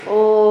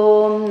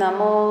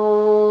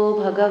नमो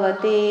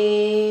भगवते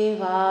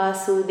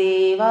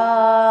वासुदेवाय।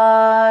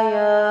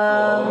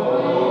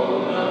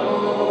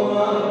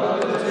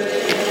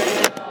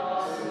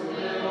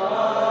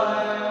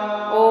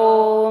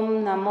 ॐ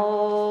नमो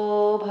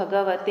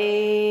भगवते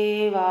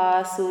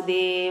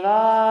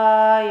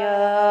वासुदेवाय।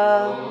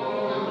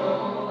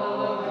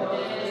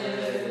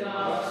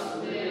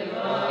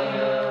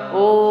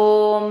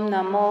 ॐ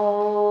नमो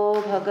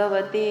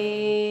भगवते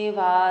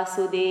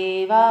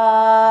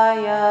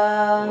वासुदेवाय।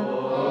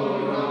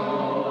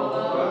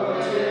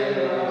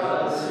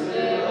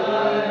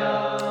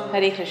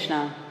 Hare Krishna.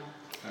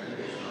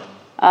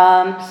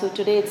 So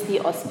today it's the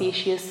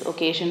auspicious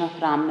occasion of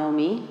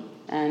Navami,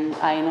 and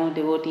I know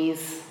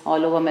devotees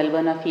all over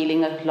Melbourne are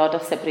feeling a lot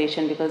of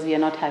separation because we are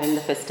not having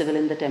the festival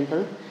in the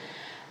temple.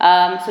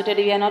 So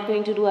today we are not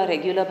going to do our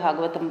regular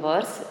Bhagavatam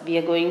verse. We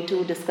are going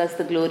to discuss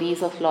the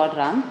glories of Lord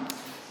Ram,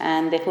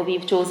 and therefore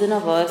we've chosen a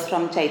verse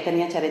from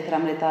Chaitanya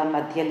Charitamrita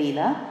Madhya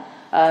Leela,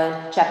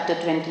 chapter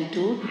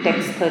 22,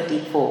 text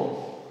 34.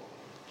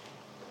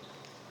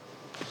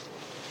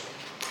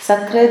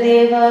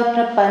 Sakradeva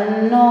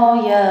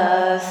prapanno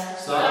yas,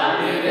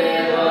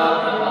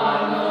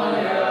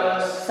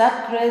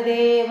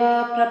 Sakradeva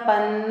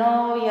prapanno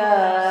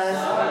yas,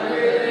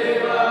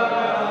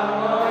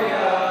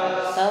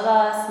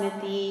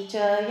 Tavasmiti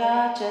cha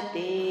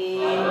yachate,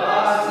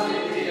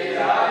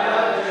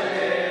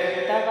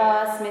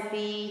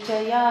 Tavasmiti cha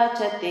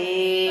yachate,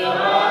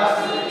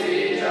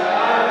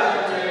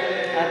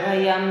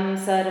 Abhayam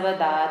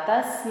sarvada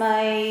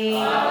tasmai,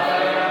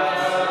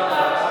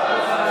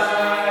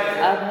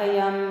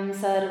 Abhayam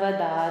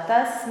sarvada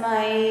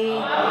tasmai,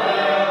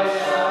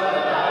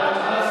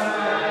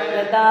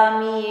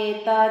 Dadami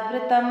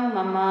etadvritam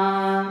mama,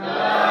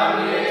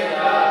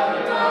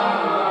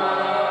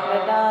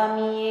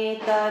 Dadami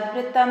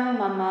etadvritam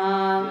mama,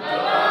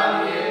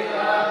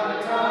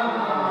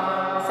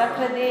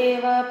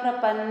 Sakradeva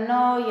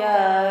prapanno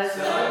yas,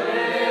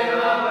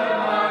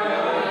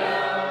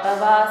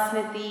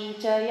 Tavasmiti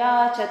cha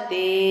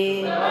yachate,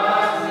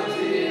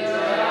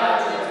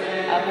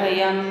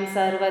 Abhayam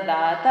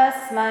sarvada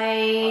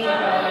tasmai,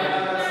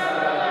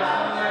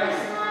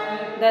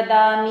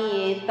 Dadami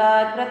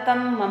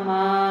etadvritam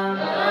mama,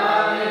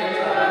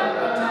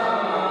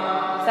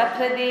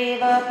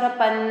 Sakradeva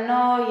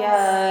prapanno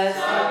yas,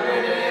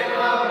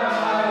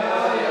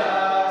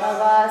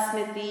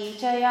 Tavasmiti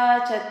cha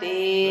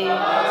yachate,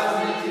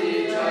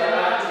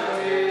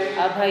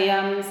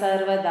 Abhayam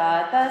sarvada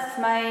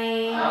tasmai,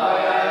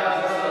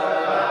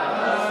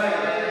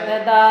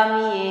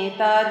 Dadami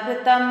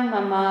etadvritam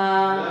mama.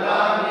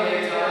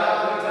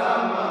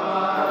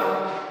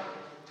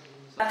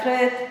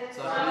 Sakrit,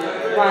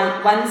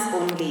 once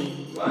only.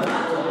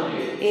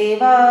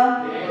 Eva,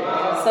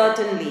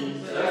 certainly.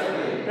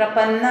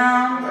 Prapanna,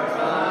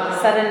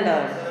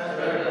 surrendered.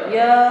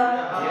 Ya,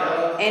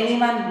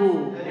 anyone who.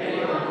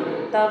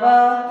 Tava,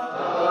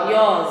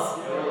 yours.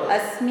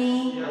 Asmi,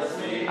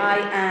 I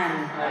am.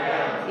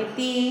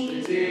 Iti,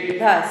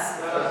 thus.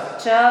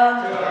 Cha,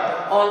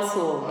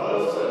 also.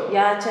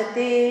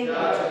 Yachate,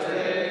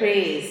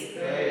 praise.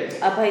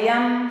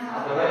 Abhayam,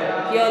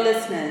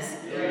 fearlessness.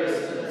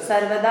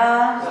 Sarvada,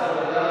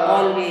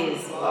 always.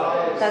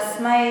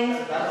 Tasmai,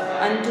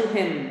 unto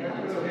him.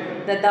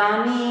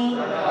 Dadami, I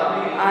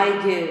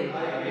give.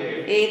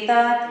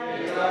 Etat,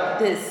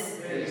 this.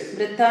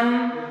 Vritam,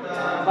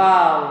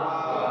 vow.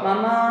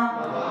 Mama,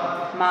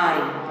 my.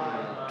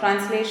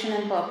 Translation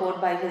and purport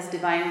by His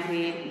Divine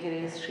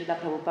Grace Srila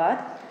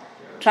Prabhupada.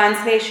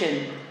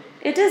 Translation.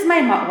 It is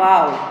my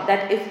vow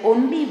that if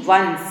only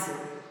once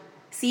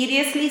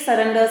seriously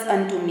surrenders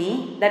unto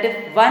me, that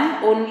if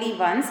one only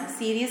once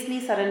seriously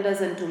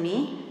surrenders unto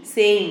me,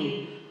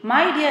 saying,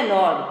 My dear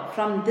Lord,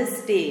 from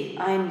this day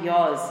I am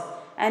yours,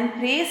 and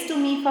prays to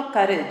me for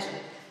courage,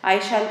 I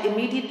shall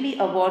immediately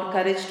award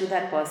courage to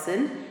that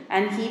person,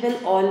 and he will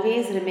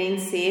always remain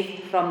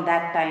safe from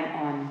that time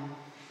on.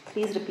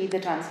 Please repeat the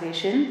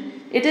translation.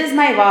 It is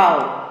my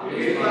vow,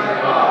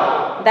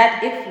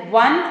 that if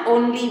one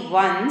only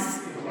once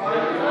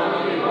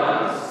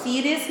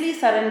seriously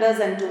surrenders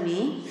unto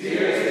me,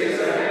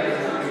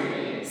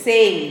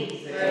 saying,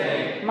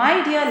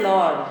 My dear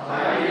Lord,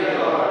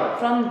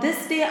 from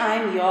this day I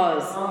am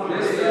yours,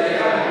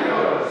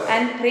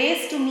 and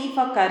prays to me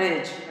for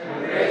courage,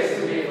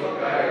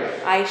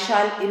 I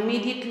shall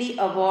immediately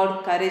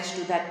award courage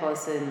to that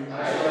person,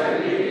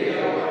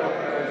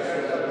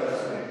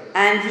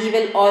 and he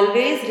will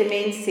always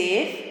remain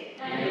safe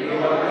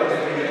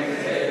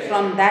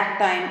from that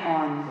time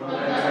on.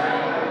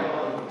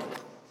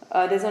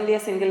 There's only a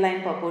single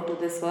line purport to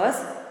this verse.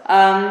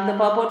 The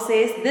purport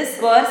says, this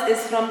verse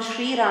is from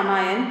Sri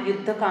Ramayan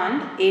Yuddha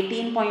Kand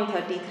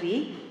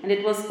 18.33, and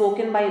it was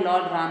spoken by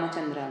Lord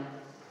Ramachandra.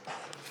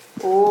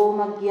 Om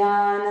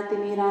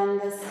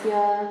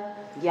Ajnanatimirandasya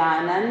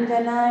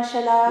Jnananjana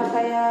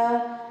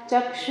Shalakaya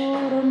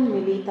Chakshurun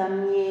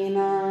Militam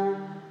Yena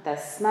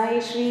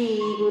Tasmai Shri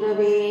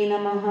Gurave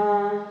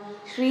Namaha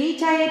Shri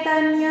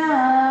Chaitanya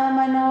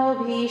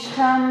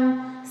Manobhishtam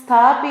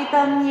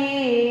स्थापितं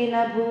येन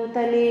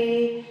भूतले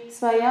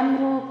स्वयं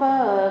रूप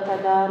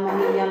कदा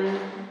मह्यं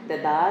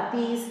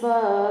ददाति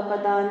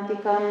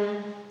स्वपदान्तिकं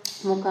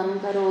मुखं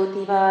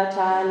करोति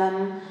वाचालं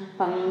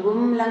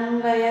पङ्गुं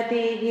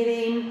लङ्घयते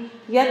गिरिं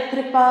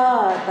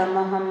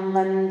यत्कृपातमहं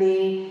वन्दे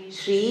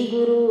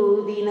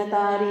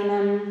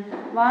श्रीगुरुदीनतारिणं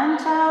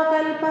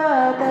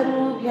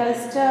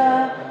वाञ्छाकल्पतरुभ्यश्च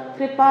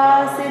कृपा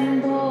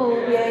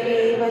सिन्धुभ्य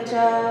एव च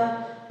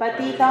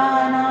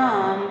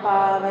पतितानां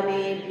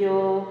पावनेभ्यो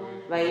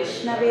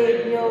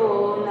वैष्णवेभ्यो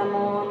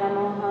नमो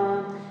नमः।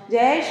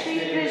 जय श्री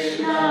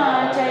कृष्ण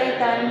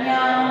चैतन्य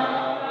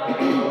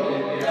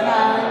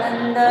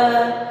आनंद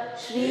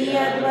श्री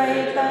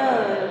अद्वैत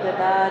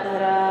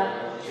गदाधर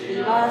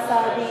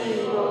श्रीवासादि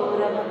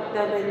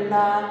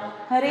गौरभक्तवृंदा।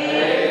 हरे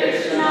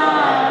कृष्णा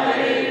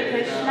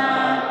कृष्णा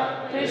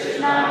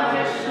कृष्णा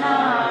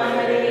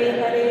हरे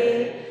हरे,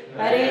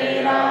 हरे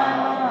Ram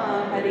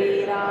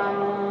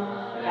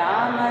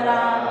Ram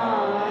Ram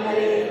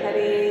Hare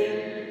Hare.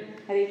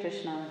 Hare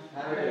Krishna.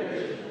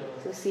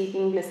 So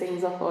seeking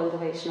blessings of all the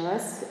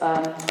Vaishnavas,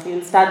 we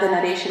will start the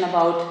narration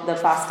about the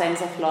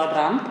pastimes of Lord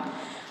Ram.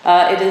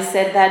 It is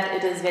said that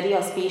it is very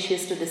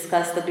auspicious to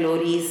discuss the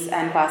glories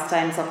and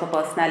pastimes of a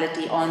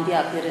personality on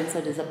their appearance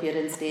or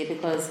disappearance day,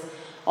 because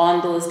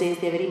on those days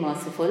they are very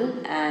merciful,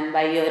 and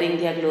by hearing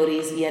their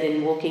glories we are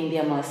invoking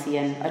their mercy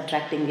and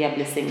attracting their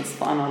blessings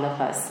on all of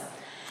us.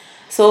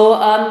 So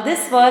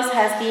this verse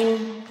has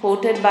been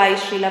quoted by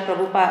Srila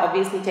Prabhupada.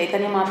 Obviously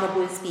Chaitanya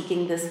Mahaprabhu is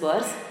speaking this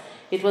verse.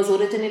 It was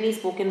originally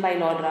spoken by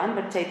Lord Ram,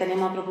 but Chaitanya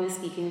Mahaprabhu is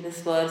speaking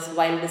this verse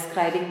while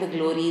describing the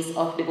glories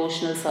of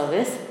devotional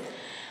service.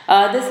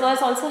 This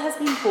verse also has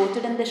been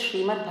quoted in the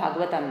Srimad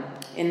Bhagavatam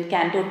in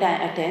Canto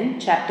 10,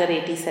 chapter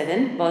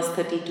 87, verse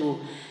 32.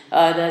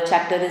 The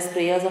chapter is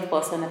Prayers of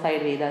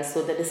Personified Vedas.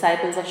 So the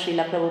disciples of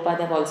Srila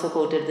Prabhupada have also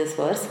quoted this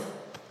verse.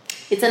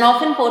 It's an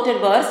often quoted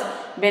verse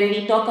when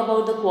we talk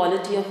about the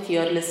quality of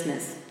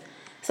fearlessness.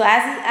 So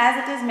as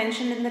it is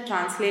mentioned in the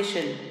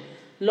translation,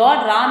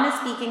 Lord Ram is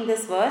speaking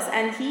this verse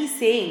and he is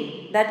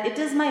saying that it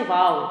is my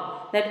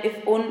vow that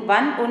if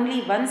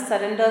only one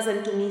surrenders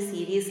unto me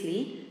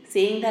seriously,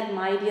 saying that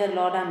my dear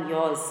Lord, I am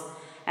yours,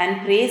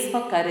 and prays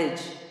for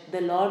courage,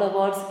 the Lord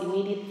awards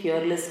immediate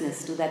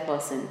fearlessness to that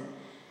person.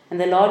 And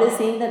the Lord is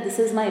saying that this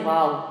is my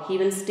vow. He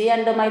will stay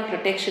under my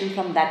protection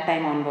from that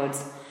time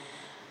onwards.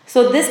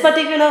 So this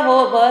particular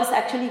verse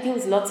actually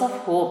gives lot of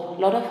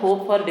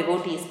hope for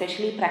devotees,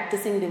 especially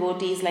practicing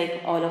devotees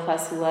like all of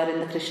us who are in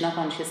the Krishna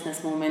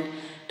consciousness movement,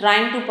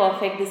 trying to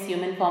perfect this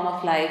human form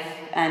of life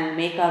and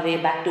make our way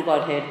back to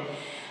Godhead.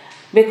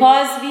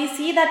 Because we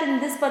see that in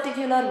this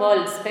particular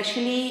world,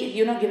 especially,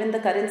 given the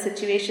current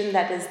situation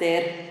that is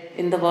there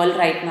in the world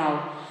right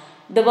now,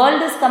 the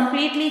world is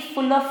completely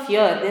full of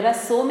fear. There are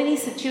so many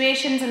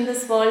situations in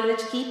this world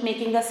which keep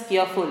making us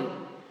fearful.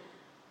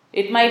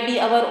 It might be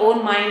our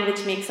own mind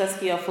which makes us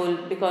fearful,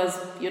 because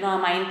our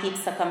mind keeps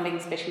succumbing,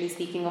 especially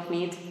speaking of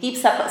me, it keeps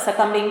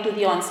succumbing to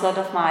the onslaught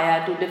of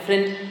Maya, to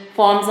different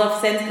forms of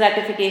sense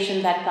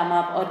gratification that come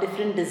up, or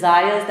different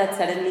desires that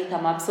suddenly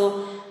come up.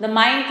 So the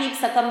mind keeps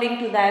succumbing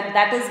to that.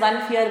 That is one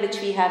fear which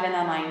we have in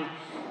our mind.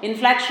 In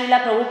fact,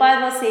 Srila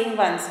Prabhupada was saying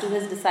once to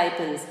his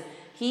disciples,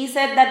 he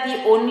said that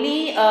the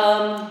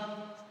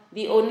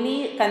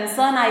only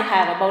concern I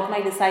have about my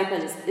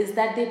disciples is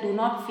that they do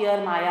not fear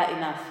Maya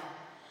enough.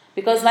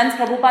 Because once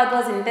Prabhupada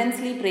was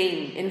intensely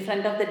praying in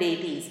front of the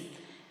deities,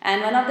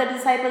 and one of the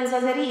disciples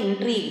was very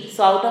intrigued.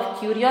 So out of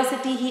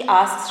curiosity, he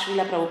asked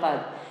Srila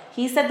Prabhupada.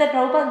 He said that,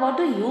 Prabhupada, what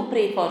do you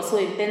pray for so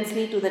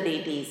intensely to the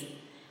deities?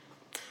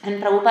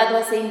 And Prabhupada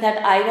was saying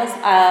that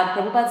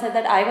Prabhupada said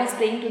that I was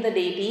praying to the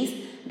deities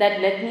that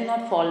let me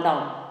not fall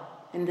down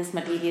in this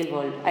material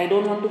world. I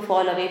don't want to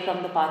fall away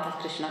from the path of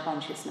Krishna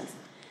consciousness.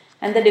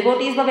 And the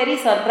devotees were very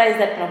surprised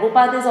that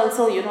Prabhupada is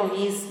also,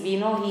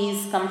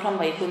 he's come from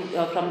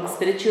the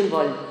spiritual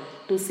world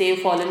to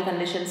save fallen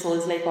conditioned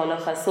souls like all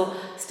of us. So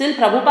still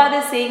Prabhupada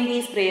is saying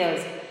these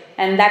prayers.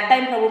 And that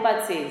time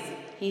Prabhupada says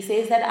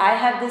that I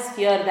have this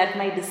fear that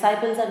my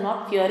disciples are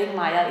not fearing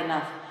Maya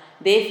enough.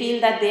 They feel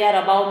that they are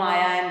above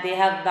Maya and they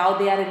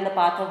are in the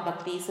path of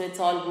bhakti, so it's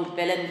all good,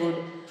 well and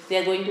good. They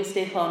are going to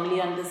stay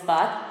firmly on this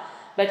path.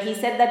 But he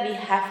said that we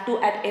have to,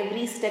 at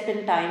every step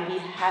in time, we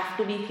have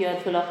to be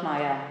fearful of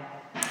Maya.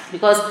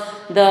 Because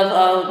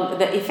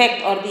the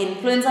effect or the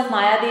influence of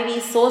Maya Devi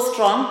is so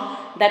strong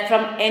that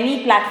from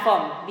any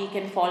platform we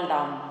can fall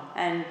down.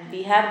 And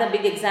we have the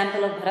big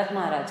example of Bharat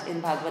Maharaj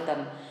in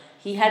Bhagavatam.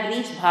 He had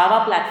reached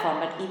Bhava platform,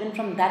 but even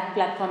from that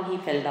platform he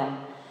fell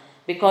down.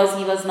 Because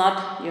he was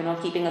not,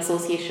 keeping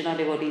association or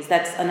devotees.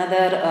 That's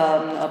another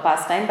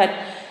pastime. But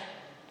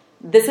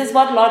this is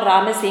what Lord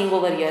Rāma is saying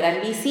over here.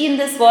 And we see in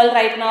this world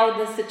right now,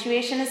 the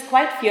situation is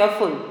quite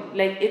fearful.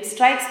 Like, it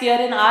strikes fear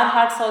in our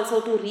hearts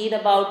also to read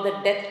about the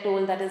death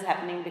toll that is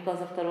happening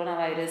because of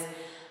coronavirus.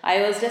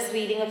 I was just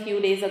reading a few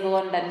days ago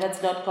on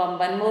danvats.com,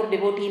 one more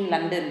devotee in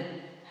London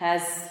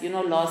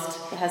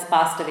has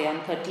passed away. On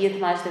 30th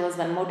March there was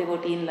one more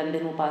devotee in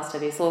London who passed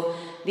away. So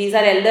these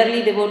are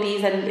elderly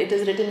devotees, and it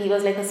is written he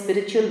was like a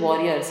spiritual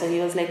warrior. So he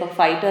was like a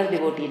fighter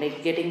devotee,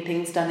 like getting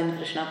things done in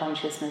Krishna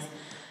consciousness.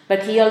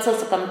 But he also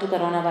succumbed to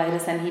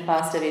coronavirus and he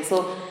passed away.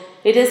 So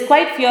it is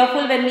quite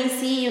fearful when we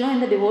see, in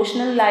the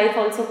devotional life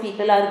also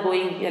people are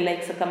going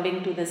like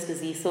succumbing to this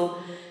disease. So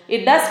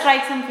it does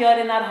strike some fear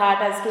in our heart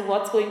as to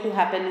what's going to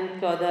happen in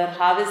further.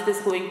 How is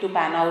this going to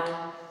pan out?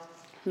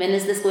 When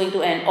is this going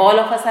to end? All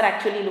of us are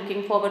actually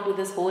looking forward to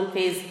this whole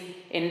phase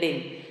ending.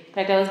 In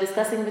fact, I was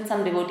discussing with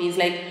some devotees,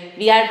 like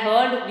we had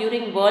heard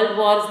during world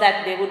wars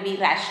that there would be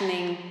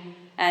rationing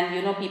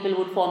and people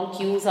would form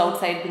queues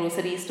outside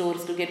grocery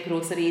stores to get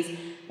groceries.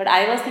 But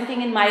I was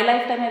thinking in my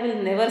lifetime I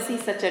will never see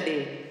such a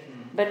day.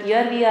 But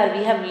here we are,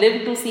 we have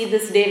lived to see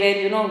this day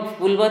where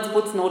Woolworths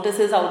puts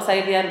notices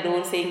outside their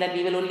door saying that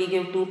we will only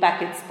give 2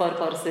 packets per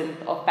person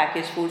of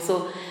packaged food.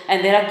 So,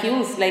 and there are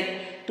queues.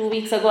 Like 2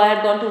 weeks ago I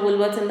had gone to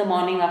Woolworths in the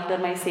morning after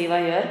my seva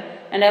here,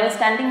 and I was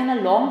standing in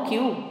a long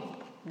queue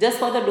just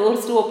for the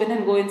doors to open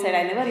and go inside.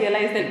 I never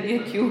realized there would be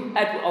a queue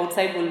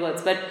outside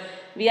Woolworths. But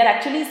we are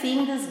actually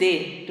seeing this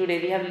day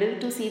today. We have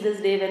lived to see this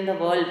day when the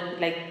world,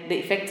 like the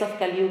effects of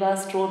Kali Yuga,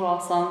 strong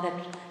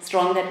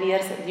that we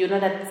are,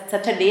 that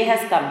such a day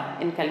has come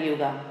in Kali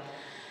Yuga.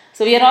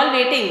 So we are all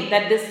waiting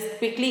that this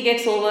quickly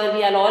gets over.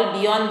 We are all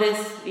beyond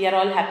this. We are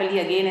all happily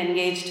again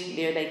engaged.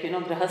 We are like,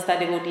 Grahastha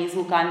devotees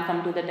who can't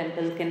come to the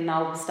temple can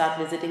now start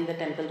visiting the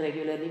temple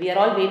regularly. We are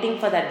all waiting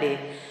for that day.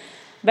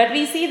 But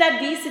we see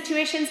that these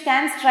situations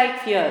can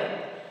strike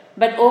fear.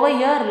 But over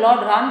here,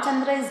 Lord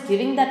Ramchandra is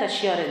giving that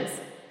assurance.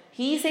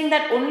 He is saying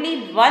that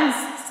only once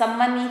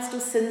someone needs to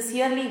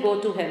sincerely go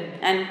to him,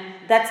 and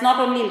that's not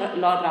only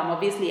Lord Ram,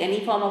 obviously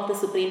any form of the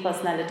Supreme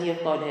Personality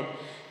of Godhead.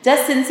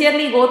 Just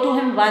sincerely go to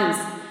him once,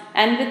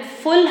 and with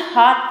full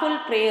heartful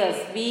prayers,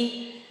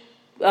 we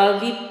tell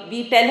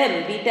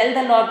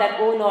the Lord that,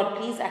 oh Lord,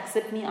 please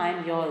accept me, I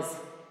am yours.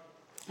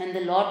 And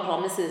the Lord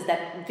promises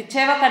that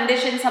whichever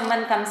condition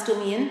someone comes to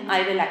me in,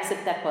 I will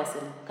accept that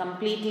person.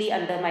 Completely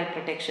under my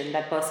protection,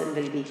 that person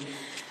will be.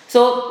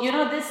 So,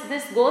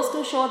 this goes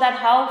to show that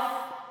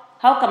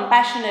how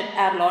compassionate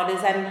our Lord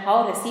is and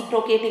how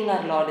reciprocating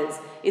our Lord is.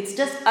 It's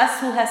just us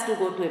who has to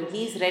go to him.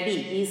 He is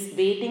ready. He is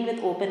waiting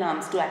with open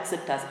arms to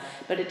accept us.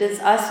 But it is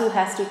us who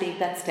has to take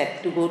that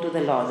step to go to the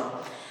Lord.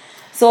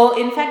 So,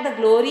 in fact,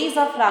 the glories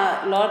of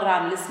Lord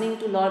Ram, listening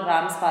to Lord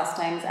Ram's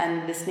pastimes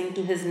and listening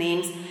to his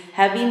names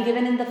have been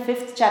given in the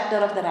 5th chapter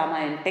of the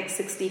Ramayana, text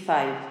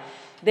 65.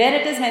 There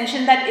it is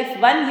mentioned that if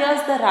one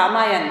hears the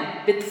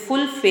Ramayana with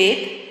full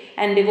faith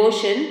and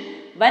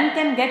devotion, one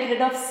can get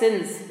rid of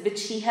sins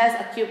which he has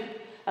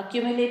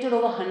accumulated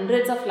over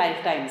hundreds of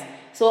lifetimes.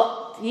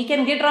 So he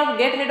can get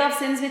rid of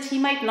sins which he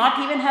might not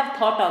even have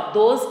thought of.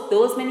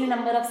 Those many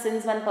number of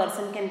sins one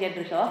person can get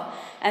rid of,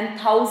 and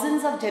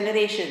thousands of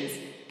generations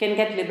can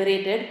get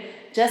liberated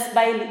just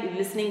by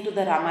listening to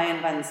the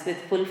Ramayana once with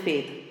full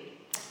faith.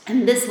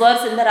 And this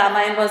verse in the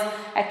Ramayana was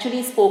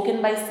actually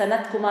spoken by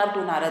Sanat Kumar to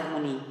Narad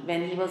Muni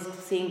when he was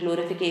saying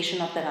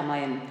glorification of the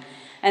Ramayana.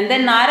 And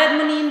then Narad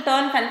Muni in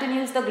turn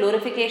continues the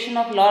glorification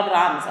of Lord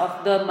Ram's,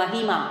 of the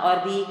Mahima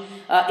or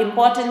the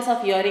importance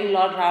of hearing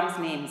Lord Ram's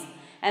names.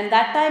 And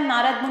that time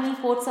Narad Muni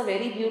quotes a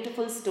very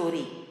beautiful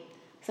story.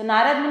 So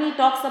Narad Muni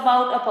talks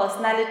about a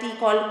personality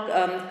called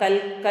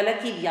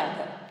Kalaki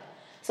Vyadha.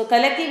 So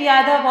Kalaki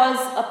Vyadha was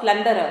a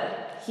plunderer.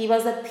 He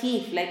was a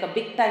thief, like a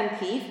big time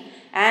thief.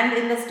 And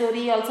in the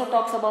story he also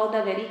talks about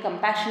a very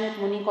compassionate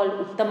Muni called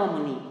Uttama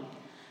Muni.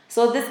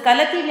 So this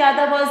Kalaki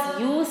Vyadha was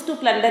used to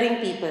plundering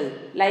people,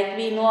 like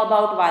we know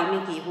about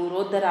Valmiki who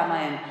wrote the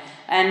Ramayana.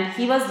 And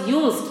he was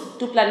used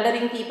to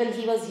plundering people,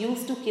 he was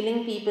used to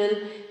killing people,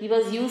 he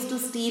was used to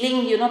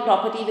stealing,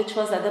 property which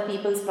was other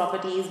people's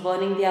properties,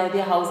 burning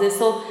their houses.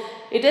 So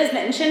it is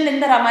mentioned in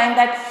the Ramayana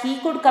that he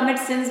could commit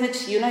sins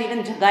which,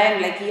 even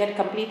Jagayan, like he had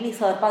completely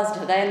surpassed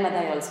Jagayan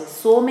Madhya also.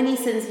 So many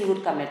sins he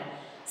would commit.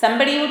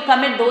 Somebody would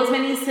commit those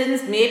many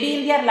sins,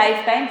 maybe in their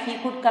lifetime, he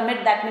could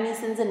commit that many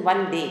sins in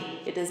one day,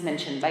 it is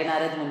mentioned by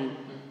Narad Muni.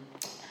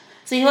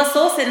 So he was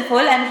so sinful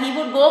and he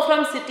would go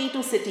from city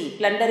to city,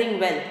 plundering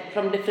wealth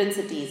from different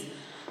cities.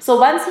 So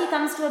once he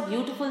comes to a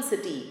beautiful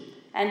city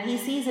and he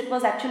sees it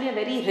was actually a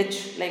very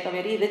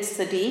rich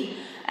city,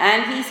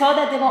 and he saw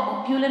that there were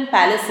opulent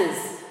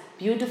palaces,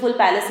 beautiful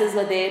palaces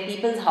were there,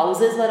 people's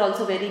houses were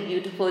also very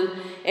beautiful,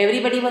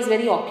 everybody was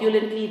very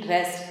opulently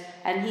dressed.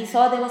 And he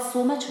saw there was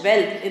so much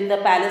wealth in the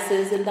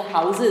palaces, in the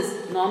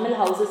houses, normal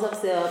houses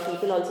of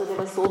people also, there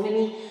was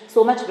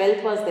so much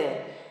wealth was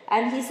there.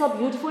 And he saw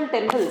beautiful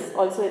temples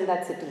also in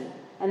that city.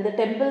 And the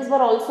temples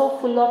were also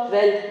full of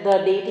wealth.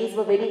 The deities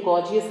were very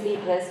gorgeously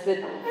dressed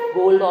with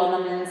gold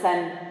ornaments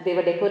and they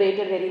were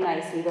decorated very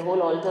nicely. The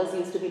whole altars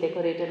used to be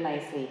decorated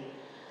nicely.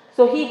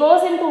 So he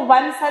goes into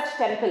one such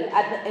temple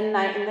in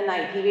the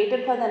night. He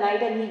waited for the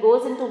night and he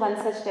goes into one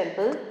such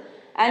temple.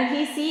 And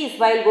he sees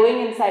while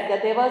going inside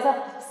that there was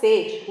a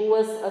sage who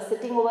was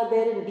sitting over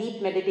there in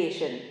deep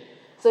meditation.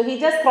 So he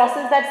just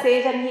crosses that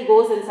sage and he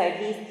goes inside.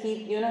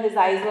 His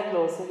eyes were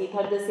closed. So he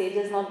thought the sage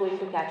is not going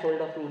to catch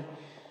hold of me.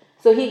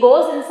 So he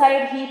goes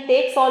inside, he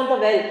takes all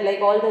the wealth, like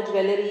all the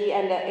jewelry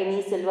and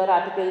any silver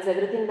articles,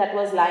 everything that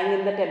was lying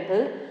in the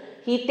temple.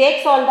 He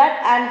takes all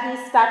that and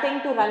he's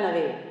starting to run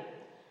away.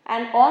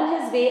 And on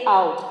his way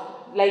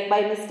out, like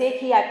by mistake,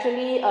 he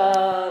actually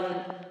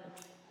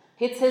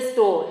hits his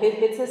toe,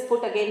 hits his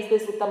foot against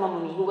this Uttama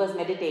Muni who was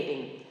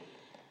meditating.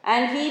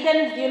 And he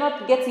then,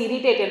 gets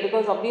irritated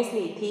because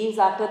obviously thieves,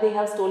 after they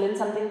have stolen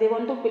something, they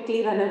want to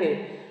quickly run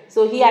away.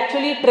 So he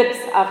actually trips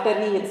after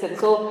he hits him.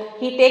 So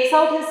he takes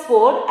out his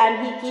sword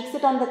and he keeps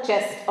it on the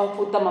chest of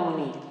Uttama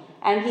Muni.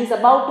 And he's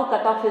about to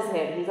cut off his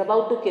head. He's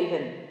about to kill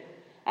him.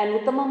 And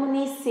Uttama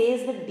Muni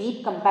says with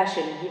deep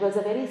compassion, he was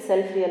a very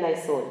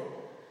self-realized soul.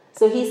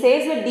 So he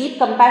says with deep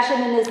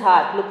compassion in his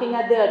heart, looking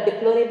at the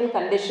deplorable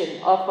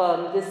condition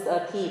of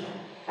this thief,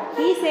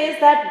 he says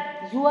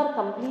that you are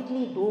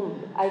completely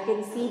doomed. I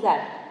can see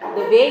that.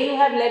 The way you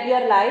have led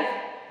your life,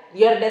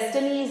 your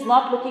destiny is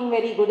not looking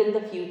very good in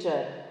the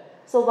future.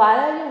 So why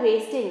are you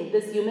wasting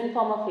this human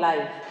form of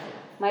life?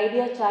 My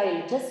dear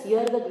child, just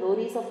hear the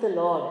glories of the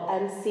Lord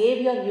and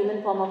save your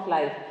human form of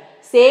life.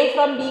 Save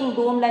from being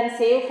doomed and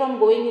save from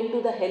going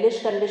into the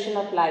hellish condition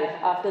of life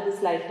after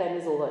this lifetime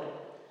is over.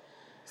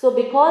 So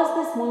because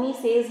this Muni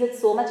says with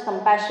so much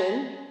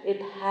compassion,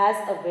 it has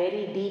a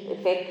very deep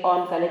effect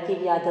on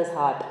Kalaki-Vyada's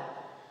heart.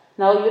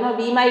 Now,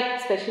 we might,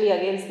 especially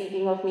again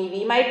speaking of me,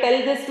 we might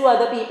tell this to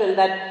other people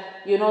that,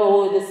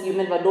 this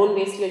human, don't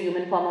waste your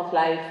human form of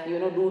life,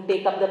 do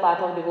take up the path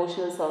of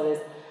devotional service.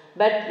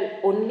 But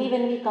only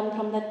when we come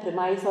from that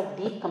premise of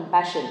deep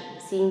compassion,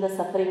 seeing the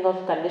suffering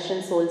of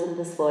conditioned souls in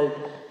this world,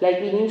 like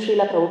we knew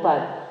Srila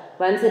Prabhupada.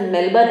 Once in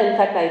Melbourne, in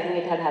fact, I think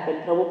it had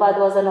happened, Prabhupada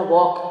was on a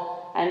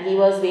walk and he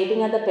was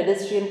waiting at the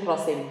pedestrian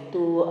crossing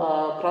to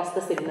cross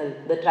the signal,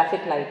 the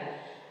traffic light.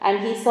 And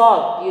he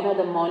saw,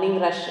 the morning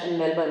rush in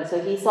Melbourne.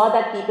 So he saw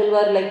that people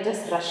were like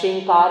just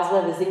rushing, cars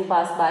were whizzing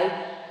past by.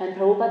 And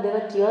Prabhupada, there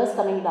were tears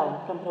coming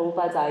down from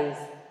Prabhupada's eyes.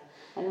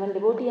 And one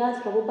devotee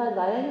asked, Prabhupada,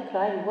 why are you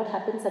crying? What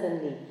happened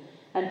suddenly?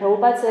 And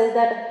Prabhupada says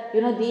that,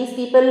 these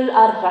people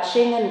are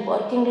rushing and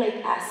working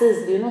like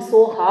asses,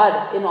 so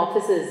hard in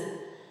offices.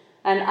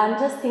 And I'm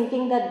just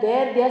thinking that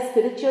their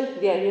spiritual,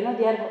 their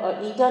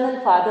eternal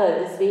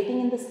Father is waiting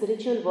in the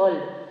spiritual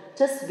world,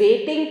 just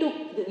waiting to,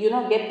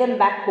 get them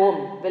back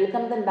home,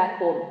 welcome them back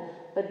home.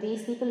 But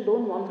these people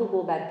don't want to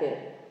go back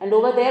there. And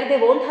over there,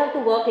 they won't have to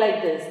work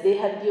like this. They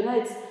have,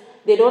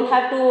 they don't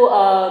have to,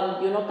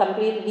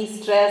 completely be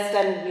stressed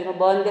and,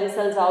 burn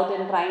themselves out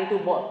in trying to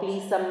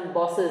please some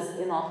bosses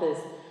in office.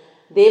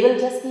 They will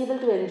just be able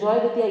to enjoy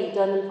with their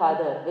eternal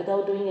Father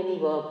without doing any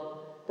work.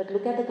 But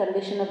look at the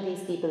condition of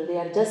these people. They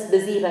are just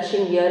busy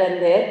rushing here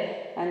and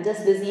there and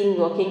just busy in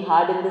working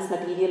hard in this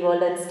material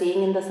world and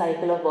staying in the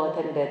cycle of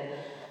birth and death.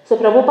 So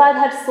Prabhupada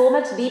had so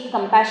much deep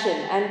compassion,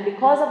 and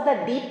because of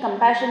that deep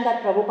compassion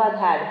that Prabhupada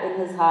had in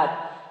his heart,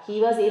 he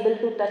was able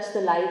to touch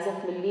the lives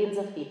of millions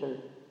of people.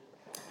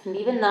 And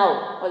even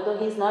now, although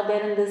he is not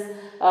there in this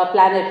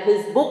planet,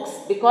 his books,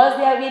 because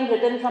they have been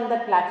written from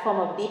that platform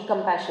of deep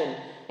compassion,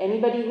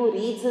 anybody who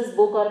reads his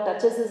book or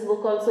touches his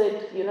book also,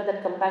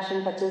 that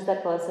compassion touches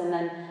that person,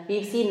 and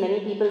we've seen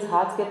many people's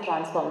hearts get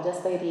transformed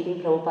just by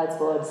reading Prabhupada's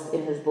words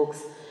in his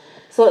books.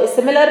 So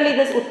similarly,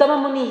 this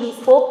Uttama Muni,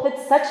 he spoke with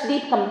such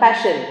deep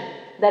compassion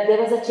that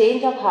there was a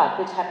change of heart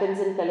which happens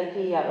in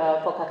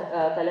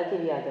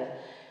Kalaki-Vyada.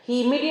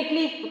 He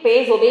immediately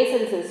pays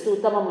obeisances to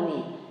Uttama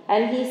Muni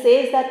and he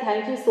says that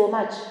thank you so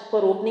much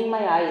for opening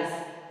my eyes.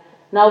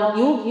 Now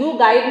you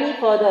guide me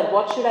further.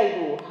 What should I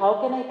do?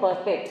 How can I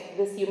perfect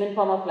this human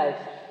form of life?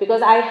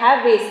 Because I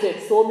have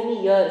wasted so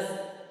many years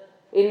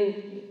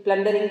in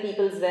plundering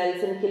people's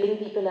wealth, in killing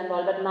people and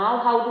all. But now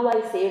how do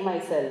I save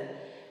myself?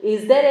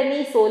 Is there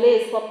any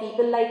solace for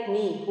people like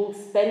me who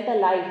spent a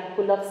life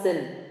full of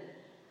sin?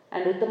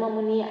 And Uttama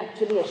Muni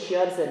actually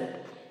assures him.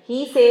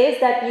 He says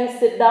that you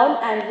sit down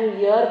and you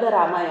hear the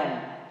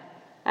Ramayana.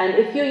 And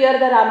if you hear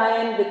the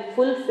Ramayana with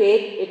full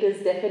faith, it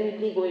is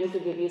definitely going to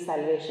give you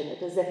salvation.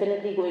 It is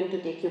definitely going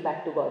to take you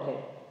back to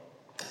Godhead.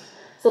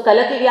 So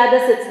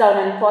Kalaki-Vyada sits down,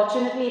 and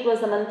fortunately it was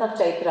the month of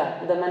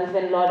Chaitra, the month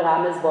when Lord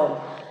Rāma is born.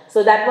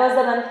 So that was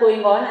the month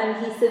going on,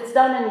 and he sits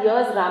down and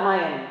hears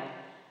Ramayana.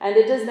 And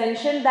it is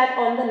mentioned that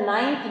on the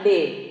 9th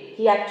day,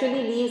 he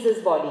actually leaves his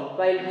body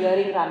while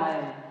hearing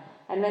Ramayana.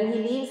 And when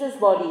he leaves his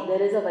body,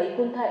 there is a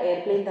Vaikuntha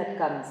airplane that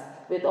comes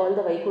with all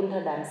the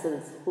Vaikuntha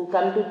damsels who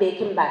come to take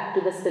him back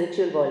to the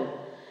spiritual world.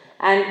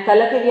 And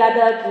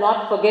Kalaki-Vyada,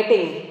 not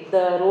forgetting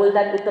the role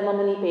that Uttama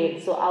Muni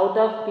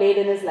played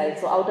in his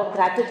life. So out of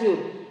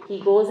gratitude,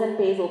 he goes and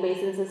pays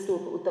obeisances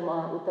to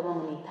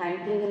Uttama Muni,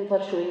 thanking him for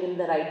showing him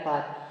the right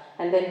path.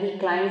 And then he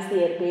climbs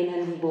the airplane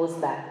and he goes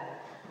back.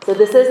 So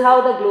this is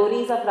how the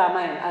glories of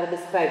Ramayana are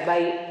described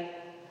by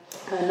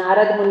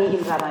Narad Muni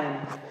in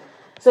Ramayana.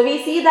 So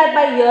we see that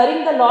by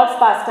hearing the Lord's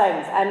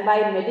pastimes and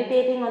by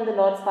meditating on the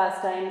Lord's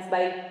pastimes,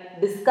 by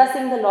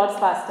discussing the Lord's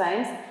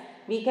pastimes,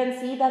 we can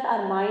see that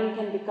our mind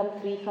can become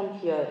free from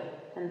fear.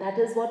 And that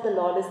is what the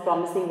Lord is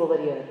promising over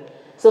here.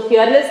 So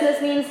fearlessness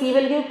means he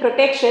will give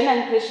protection,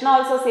 and Krishna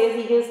also says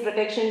he gives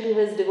protection to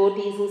his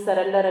devotees who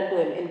surrender unto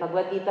him. In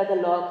Bhagavad Gita, the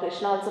Lord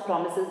Krishna also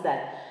promises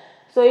that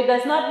So it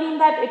does not mean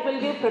that it will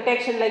give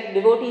protection, like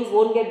devotees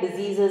won't get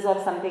diseases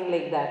or something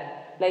like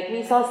that. Like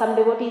we saw some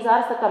devotees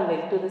are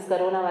succumbing to this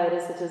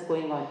coronavirus which is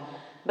going on.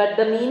 But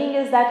the meaning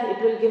is that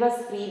it will give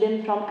us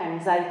freedom from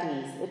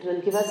anxieties. It will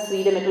give us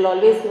freedom. It will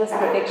always give us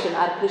protection.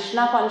 Our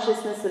Krishna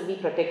consciousness will be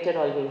protected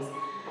always.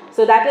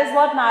 So that is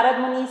what Narad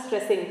Muni is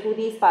stressing through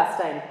these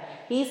pastimes.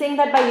 He is saying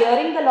that by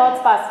hearing the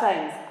Lord's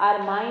pastimes,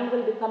 our mind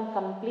will become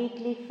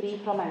completely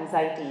free from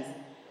anxieties.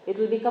 It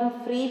will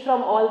become free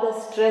from all the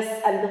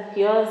stress and the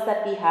fears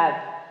that we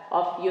have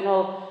of,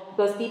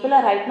 because people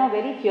are right now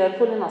very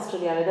fearful in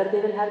Australia, whether they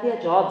will have their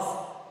jobs.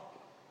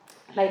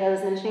 Like I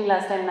was mentioning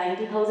last time,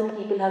 90,000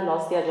 people have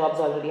lost their jobs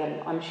already.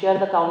 I'm sure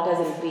the count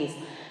has increased.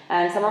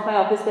 And some of my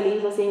office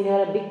colleagues were saying there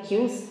are big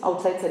queues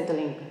outside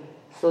Centrelink.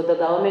 So the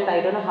government, I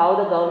don't know how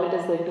the government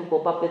is going to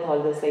cope up with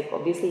all this. Like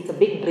obviously it's a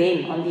big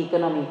drain on the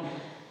economy.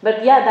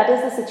 But yeah, that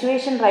is the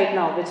situation right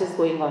now which is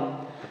going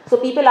on. So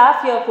people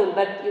are fearful,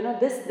 but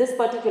this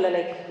particular,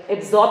 like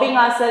absorbing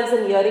ourselves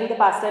and hearing the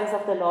pastimes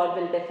of the Lord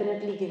will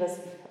definitely give us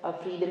a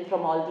freedom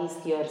from all these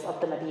fears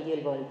of the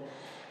material world.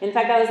 In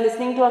fact, I was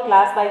listening to a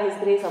class by His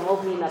Grace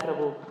Amoghlila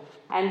Prabhu,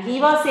 and he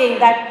was saying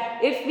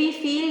that if we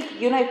feel,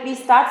 if we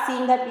start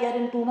seeing that we are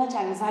in too much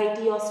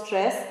anxiety or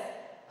stress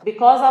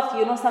because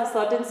of, some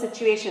certain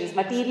situations,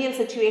 material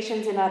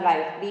situations in our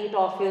life, be it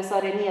office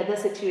or any other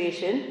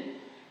situation,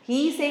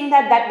 he was saying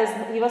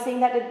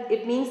that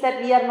it means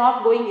that we are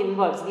not going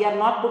inwards. We are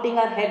not putting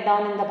our head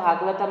down in the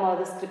Bhagavatam or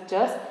the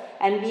scriptures,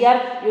 and we are,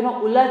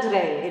 ulaj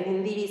rahe. In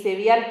Hindi we say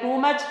we are too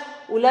much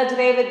ulaj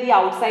rahe with the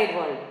outside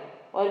world,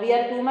 or we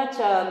are too much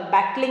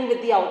battling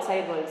with the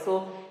outside world.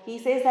 So he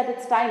says that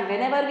it's time,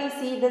 whenever we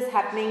see this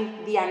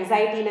happening, the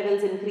anxiety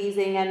levels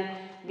increasing, and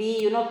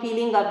we,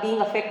 feeling of being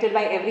affected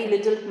by every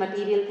little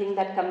material thing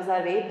that comes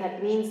our way,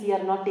 that means we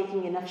are not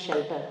taking enough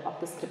shelter of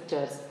the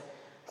scriptures.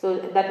 So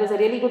that was a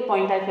really good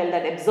point. I felt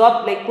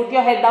that put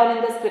your head down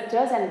in the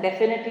scriptures and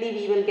definitely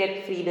we will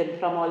get freedom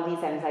from all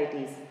these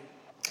anxieties.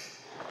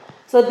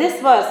 So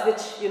this verse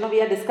which we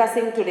are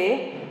discussing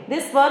today,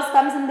 this verse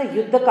comes in the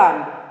Yuddha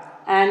Kand,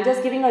 and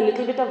just giving a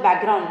little bit of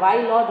background why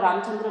Lord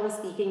Ramchandra was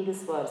speaking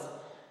this verse.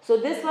 So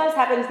this verse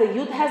happens, the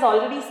Yuddha has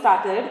already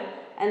started,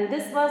 and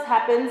this verse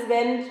happens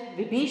when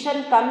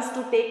Vibhishan comes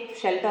to take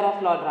shelter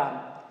of Lord Ram.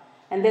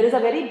 And there is a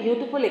very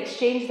beautiful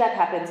exchange that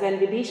happens when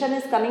Vibhishan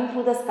is coming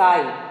through the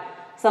sky.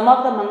 Some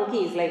of the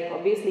monkeys, like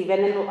obviously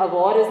when a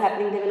war is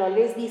happening, there will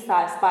always be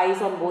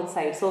spies on both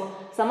sides. So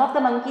some of the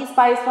monkey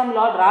spies from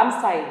Lord Ram's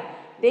side,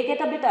 they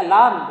get a bit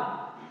alarmed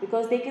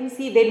because they can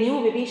see, they knew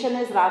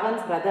Vibhishan is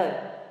Ravan's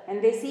brother,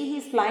 and they see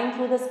he's flying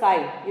through the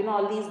sky.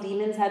 All these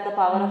demons had the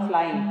power of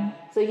flying.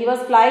 So he was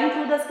flying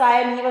through the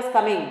sky and he was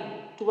coming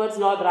towards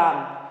Lord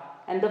Ram.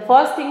 And the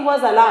first thing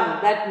was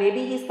alarm that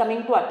maybe he's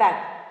coming to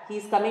attack.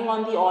 He's coming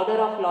on the order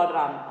of Lord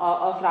Ram,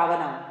 of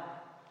Ravana.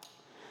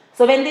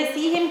 So when they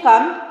see him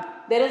come,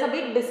 there is a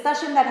big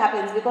discussion that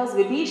happens because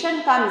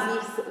Vibhishan comes,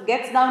 he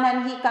gets down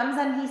and he comes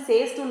and he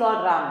says to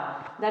Lord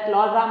Ram that,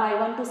 Lord Ram, I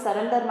want to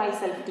surrender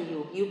myself to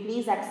you. You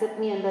please accept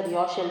me under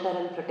your shelter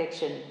and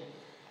protection.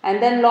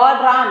 And then Lord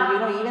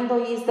Ram, even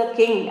though he is the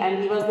king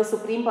and he was the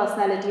supreme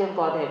personality of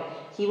Godhead,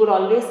 he would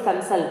always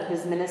consult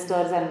his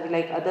ministers and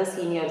like other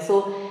seniors.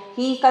 So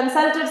he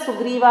consulted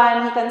Sugriva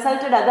and he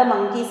consulted other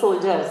monkey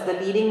soldiers, the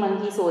leading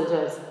monkey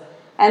soldiers.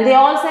 And they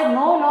all said,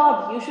 no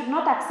Lord, you should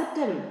not accept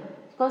him.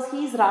 Because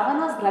he is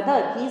Ravana's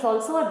brother, he is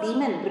also a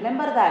demon,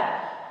 remember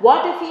that.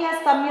 What if he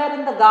has come here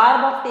in the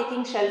garb of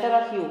taking shelter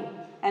of you,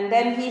 and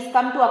then he has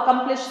come to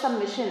accomplish some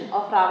mission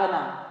of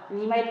Ravana,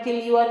 and he might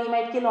kill you or he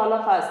might kill all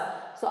of us.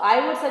 So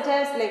I would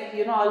suggest,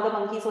 all the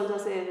monkey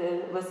soldiers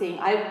were saying,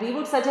 we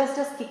would suggest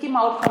just kick him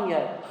out from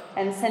here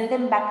and send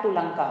him back to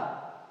Lanka.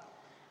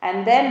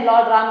 And then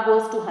Lord Ram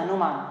goes to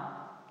Hanuman,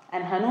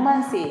 and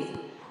Hanuman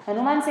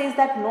says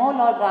that no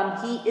Lord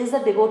Ram, he is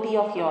a devotee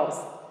of yours.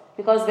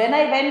 Because when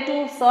I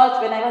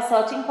was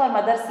searching for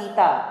Mother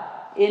Sita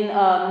in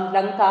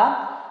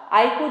Lanka,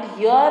 I could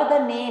hear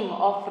the name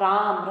of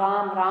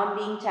Ram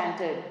being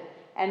chanted.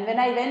 And when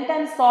I went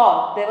and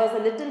saw, there was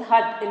a little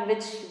hut in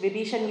which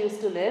Vibhishan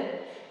used to live.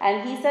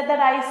 And he said that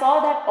I saw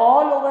that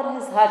all over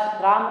his hut,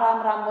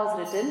 Ram was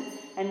written.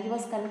 And he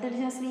was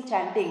continuously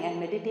chanting and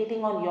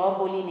meditating on your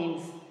holy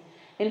names.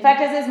 In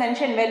fact, as is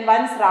mentioned, when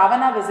once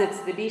Ravana visits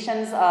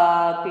Vibhishan's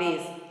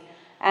place,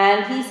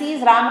 and he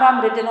sees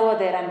Ram written over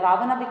there, and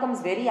Ravana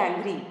becomes very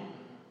angry.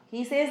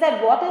 He says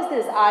that, what is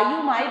this? Are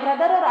you my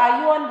brother or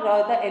are you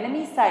on the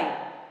enemy's side?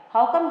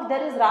 How come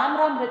there is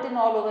Ram written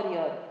all over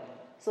here?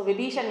 So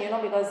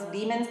Vibhishan, because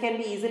demons can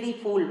be easily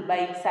fooled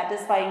by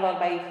satisfying or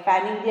by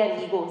fanning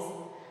their egos.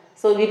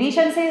 So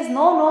Vibhishan says,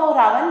 no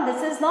Ravan,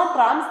 this is not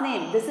Ram's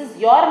name. This is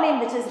your name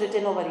which is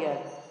written over here.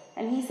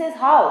 And he says,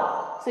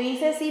 how? So he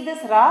says, see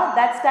this Ra,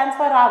 that stands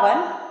for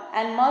Ravan,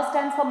 and Ma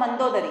stands for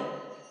Mandodari.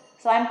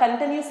 So I am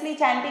continuously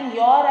chanting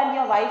your and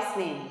your wife's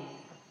name.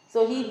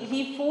 So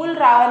he fooled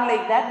Ravan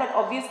like that, but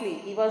obviously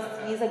he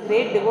is a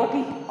great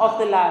devotee of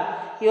the Lord.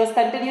 He was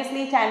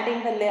continuously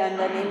chanting the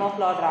name of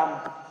Lord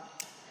Ram.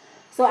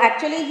 So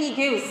actually he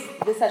gives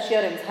this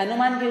assurance,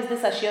 Hanuman gives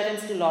this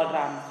assurance to Lord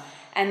Ram.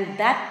 And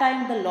that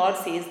time the Lord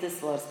says this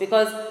verse,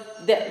 because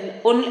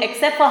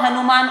except for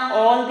Hanuman,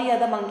 all the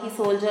other monkey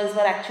soldiers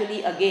were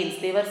actually against.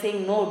 They were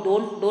saying, no,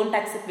 don't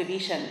accept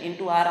Vibhishan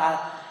into our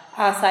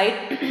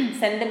side,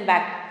 send him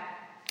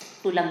back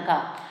to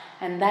Lanka.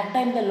 And that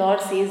time the Lord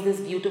says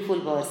this beautiful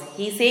verse.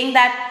 He's saying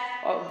that,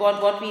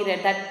 what we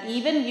read, that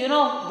even,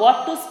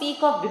 what to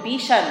speak of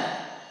Vibhishan,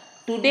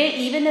 today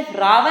even if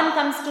Ravan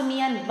comes to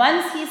me and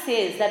once he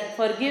says that,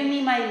 forgive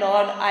me my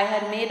Lord, I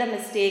had made a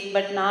mistake,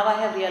 but now I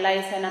have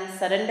realized and I'm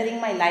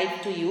surrendering my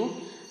life to you,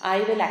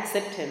 I will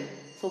accept him.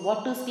 So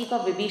what to speak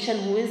of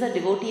Vibhishan, who is a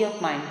devotee of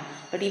mine,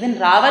 but even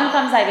Ravan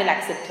comes, I will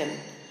accept him.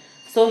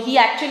 So he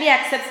actually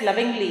accepts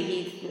lovingly,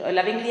 he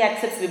lovingly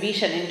accepts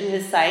Vibhishan into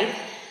his side,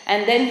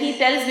 and then he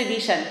tells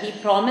Vibhishan, he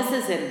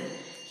promises him,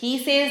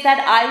 he says that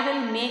I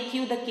will make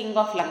you the king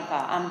of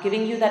Lanka, I am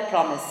giving you that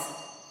promise.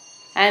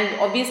 And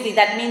obviously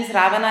that means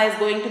Ravana is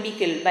going to be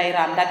killed by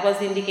Ram. That was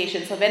the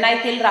indication. So when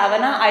I kill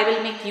Ravana, I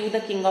will make you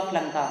the king of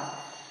Lanka.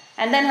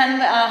 And then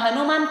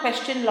Hanuman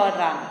questioned Lord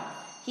Ram.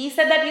 He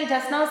said that you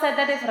just now said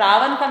that if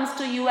Ravan comes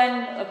to you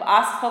and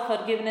asks for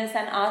forgiveness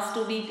and asks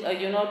to be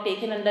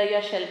taken under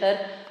your shelter,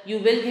 you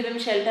will give him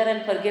shelter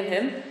and forgive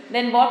him.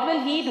 Then what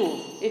will he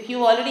do if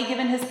you already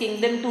given his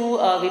kingdom to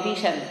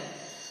Vibhishan?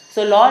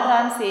 So Lord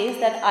Ram says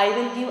that I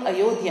will give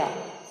Ayodhya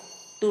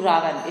to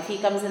Ravan if he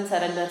comes and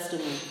surrenders to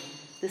me.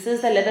 This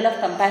is the level of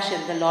compassion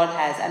the Lord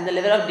has and the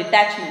level of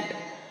detachment.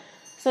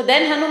 So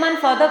then Hanuman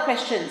further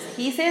questions.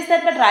 He says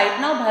that, but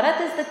right now Bharat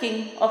is the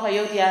king of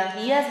Ayodhya.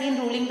 He has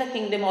been ruling the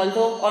kingdom,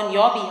 although on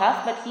your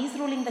behalf, but he is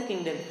ruling the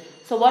kingdom.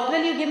 So what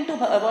will you give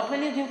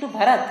to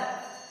Bharat?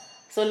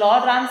 So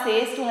Lord Ram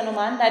says to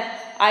Hanuman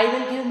that I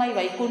will give my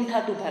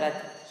Vaikuntha to Bharat.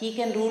 He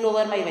can rule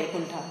over my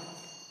Vaikuntha.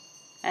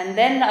 And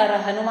then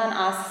Hanuman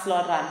asks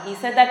Lord Ram, he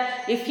said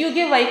that if you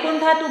give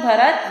Vaikuntha to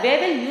Bharat, where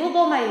will you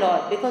go, my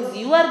Lord? Because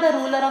you are the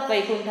ruler of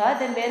Vaikuntha,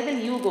 then where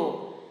will you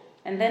go?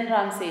 And then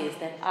Ram says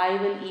that I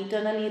will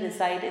eternally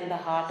reside in the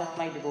heart of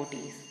my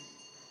devotees.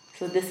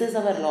 So this is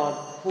our Lord,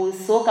 who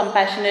is so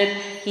compassionate.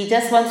 He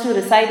just wants to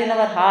reside in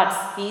our hearts.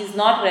 He is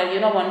not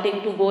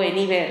wanting to go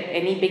anywhere,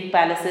 any big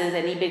palaces,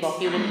 any big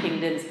opulent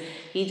kingdoms.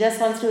 He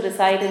just wants to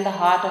reside in the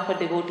heart of a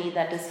devotee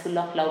that is full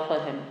of love for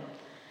him.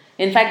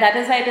 In fact, that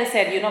is why it is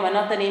said, one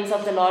of the names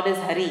of the Lord is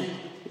Hari,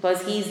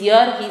 because he's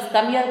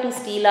come here to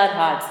steal our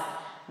hearts.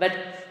 But,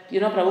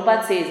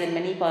 Prabhupada says in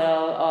many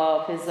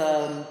of his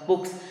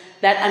books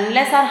that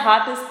unless our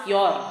heart is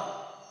pure,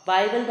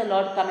 why will the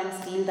Lord come and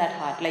steal that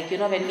heart? Like,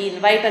 when we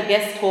invite a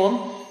guest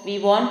home, we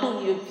want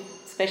to,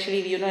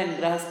 especially,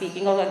 in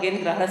speaking of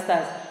again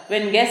Grahasthas,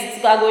 when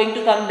guests are going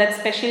to come, that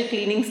special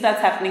cleaning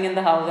starts happening in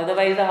the house.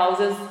 Otherwise, the house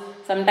is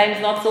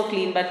sometimes not so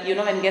clean, but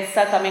when guests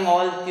are coming,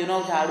 all,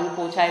 jhadu,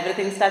 pocha,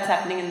 everything starts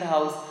happening in the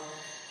house.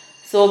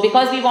 So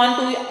because we want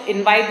to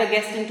invite the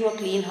guest into a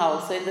clean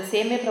house. So in the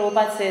same way,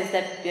 Prabhupada says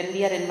that when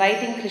we are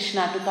inviting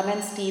Krishna to come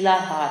and steal our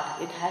heart,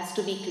 it has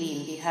to be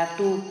clean. We have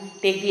to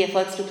take the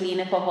efforts to clean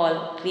it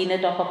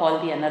off of all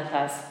the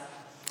anarthas.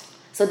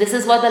 So this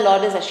is what the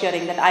Lord is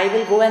assuring, that I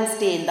will go and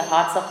stay in the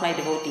hearts of my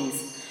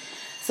devotees.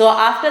 So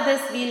after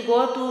this, we'll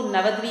go to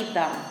Navadvip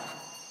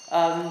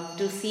Dham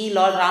to see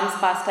Lord Ram's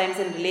pastimes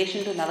in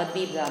relation to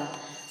Navadvip Dham.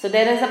 So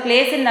there is a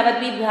place in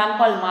Navadvip Dham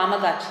called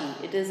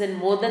Mamagachi. It is in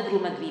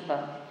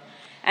Modadrumadvipa.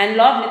 And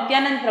Lord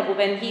Nityanand Prabhu,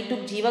 when he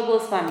took Jiva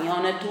Goswami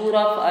on a tour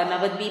of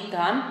Navadvip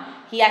Dham,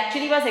 he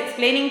actually was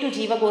explaining to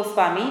Jiva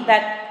Goswami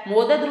that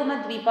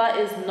Modadrumadvipa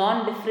is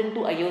non-different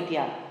to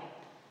Ayodhya.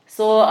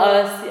 So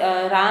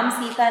Ram,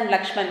 Sita and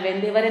Lakshman,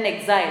 when they were in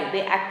exile,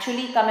 they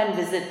actually come and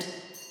visit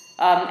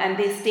and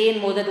they stay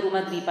in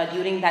Modadrumadvipa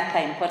during that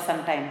time, for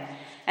some time.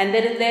 And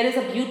there is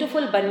a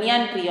beautiful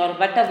banyan tree, or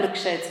Vata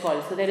Vriksha it's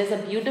called. So there is a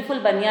beautiful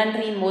banyan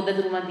tree in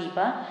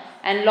Modadrumadvipa.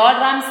 And Lord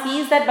Ram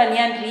sees that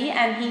banyan tree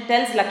and he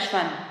tells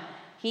Lakshman,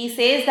 he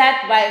says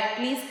that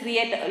please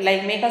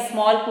make a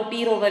small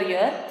kutir over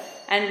here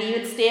and we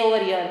will stay over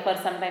here for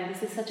some time.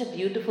 This is such a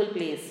beautiful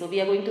place, so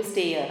we are going to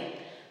stay here.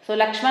 So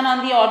Lakshman,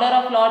 on the order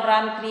of Lord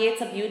Ram,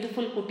 creates a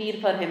beautiful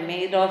kutir for him,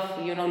 made of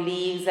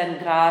leaves and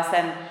grass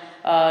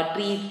and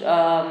tree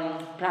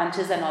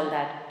branches and all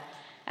that.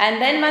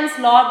 And then once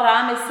Lord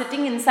Ram is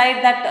sitting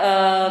inside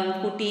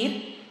that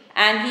kutir,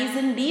 and he is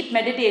in deep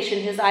meditation,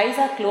 his eyes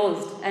are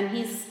closed and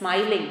he is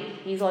smiling,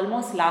 he is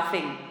almost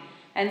laughing.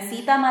 And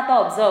Sita Mata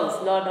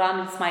observes Lord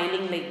Ram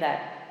smiling like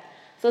that.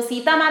 So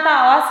Sita Mata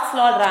asks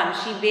Lord Ram,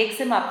 she wakes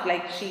him up,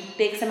 she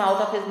takes him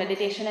out of his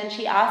meditation and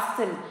she asks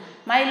him,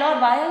 my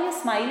Lord, why are you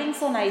smiling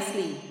so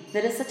nicely?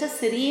 There is such a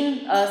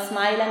serene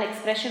smile and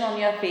expression on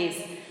your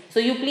face.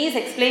 So you please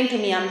explain to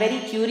me, I am very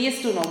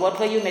curious to know, what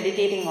were you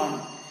meditating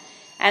on?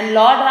 And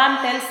Lord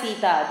Ram tells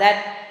Sita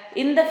that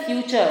in the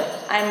future,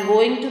 I am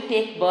going to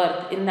take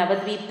birth in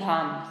Navadvip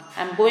Dham.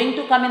 I am going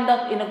to come in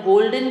a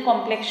golden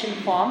complexion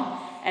form,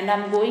 and I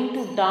am going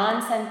to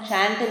dance and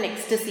chant in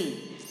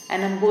ecstasy.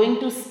 And I am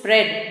going to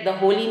spread the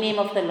holy name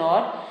of the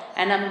Lord.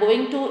 And I am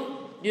going to,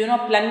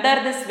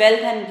 plunder this wealth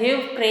and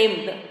give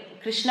prem,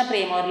 Krishna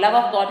prem or love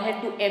of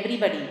Godhead to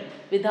everybody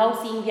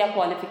without seeing their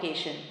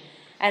qualification.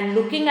 And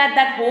looking at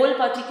that whole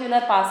particular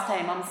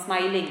pastime, I'm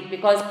smiling,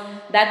 because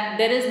that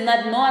there is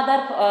no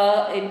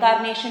other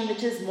incarnation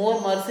which is more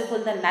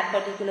merciful than that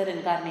particular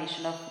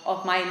incarnation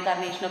of my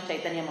incarnation of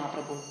Chaitanya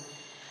Mahaprabhu.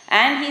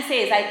 And he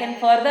says, I can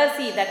further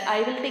see that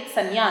I will take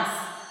sannyas.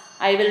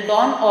 I will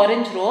don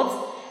orange robes,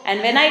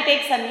 and when I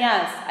take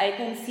sannyas, I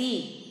can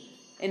see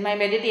in my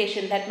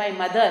meditation that my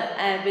mother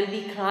will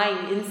be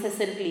crying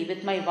incessantly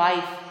with my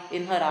wife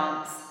in her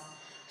arms.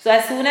 So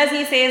as soon as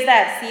he says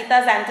that,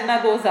 Sita's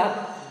antenna goes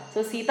up.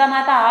 So Sita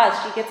Mata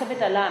asks, she gets a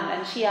bit alarmed,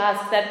 and she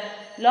asks that,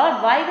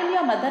 Lord, why will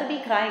your mother be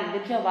crying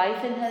with your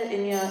wife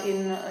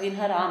in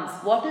her arms?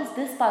 What is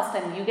this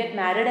pastime? You get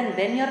married and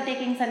then you're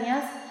taking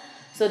sannyas?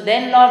 So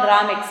then Lord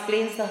Ram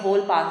explains the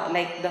whole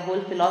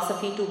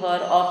philosophy to her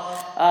of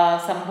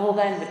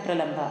Sambhoga and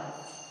Vipralambha.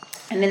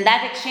 And in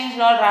that exchange,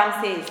 Lord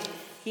Ram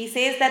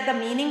says that the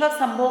meaning of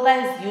Sambhoga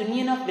is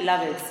union of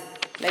beloveds.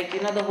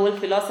 The whole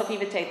philosophy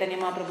which Chaitanya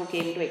Mahaprabhu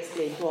came to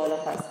explain to all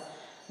of us.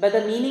 But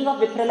the meaning of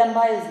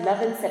Vipralambha is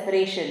love and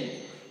separation,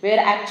 where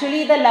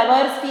actually the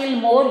lovers feel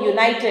more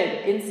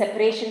united in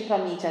separation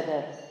from each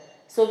other.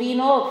 So we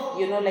know,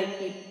 in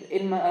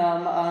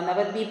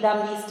Navadvip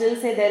Dham, we still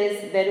say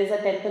there is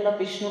a temple of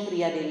Vishnu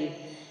Priya Devi.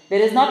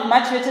 There is not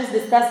much which is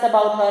discussed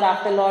about her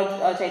after Lord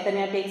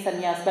Chaitanya takes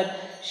sannyas, but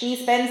she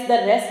spends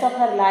the rest of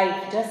her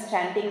life just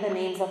chanting the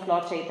names of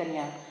Lord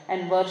Chaitanya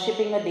and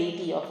worshipping a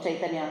deity of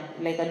Chaitanya,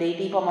 like a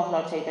deity form of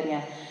Lord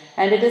Chaitanya.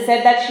 And it is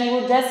said that she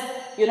would just,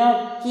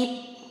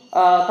 keep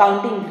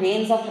counting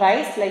grains of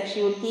rice, like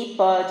she would keep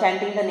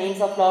chanting the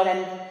names of Lord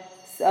and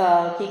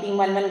keeping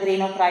one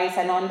grain of rice,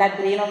 and on that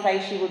grain of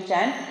rice she would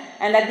chant.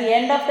 And at the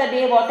end of the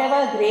day,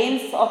 whatever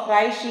grains of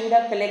rice she would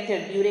have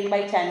collected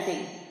by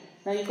chanting.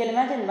 Now you can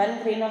imagine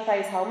 1 grain of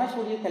rice, how much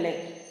would you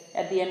collect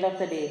at the end of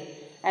the day?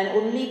 And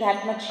only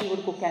that much she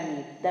would cook and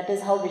eat. That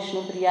is how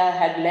Vishnu Priya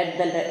had led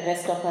the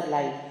rest of her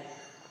life.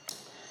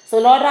 So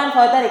Lord Ram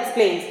further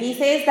explains. He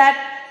says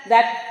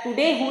that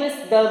today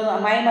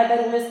my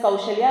mother, who is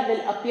Kaushalya,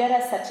 will appear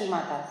as Sachi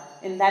Mata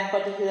in that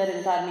particular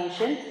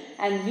incarnation,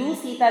 and you,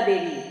 Sita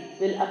Devi,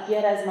 will appear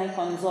as my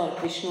consort,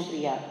 Vishnu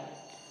Priya.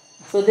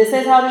 So this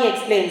is how he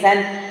explains.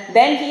 And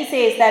then he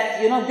says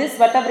that, this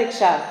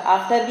Vatavriksha,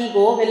 after we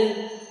go,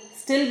 will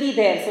still be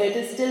there. So it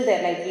is still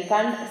there. Like we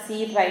can't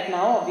see it right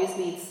now.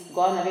 Obviously, it's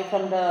gone away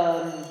from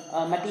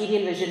the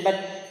material vision, but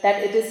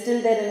that it is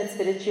still there in its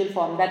spiritual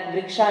form. That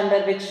Vriksha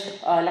under which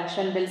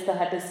Lakshman builds the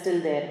hut is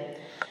still there.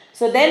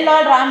 So then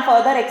Lord Ram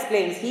further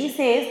explains. He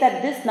says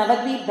that this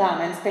Navadvip Dham,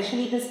 and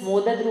especially this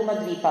Moda Druma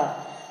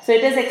Dvipa. So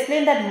it is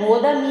explained that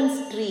Moda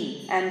means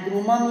tree and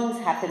Druma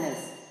means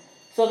happiness.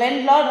 So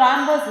when Lord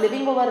Ram was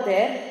living over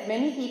there,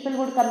 many people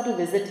would come to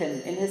visit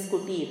him in his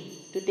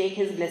kutir, to take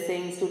his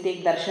blessings, to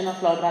take darshan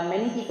of Lord Ram.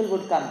 Many people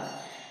would come.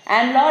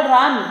 And Lord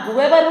Ram,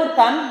 whoever would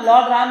come,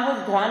 Lord Ram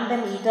would grant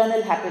them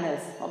eternal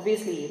happiness.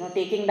 Obviously,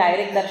 taking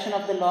direct darshan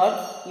of the Lord,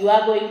 you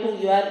are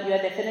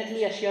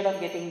definitely assured of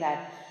getting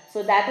that.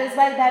 So that is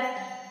why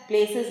that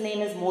place's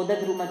name is Moda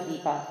Druma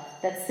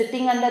Dvipa. That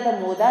sitting under the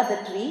Moda,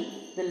 the tree,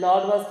 the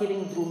Lord was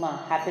giving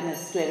Druma,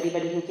 happiness, to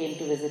everybody who came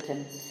to visit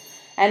him.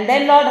 And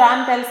then Lord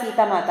Ram tells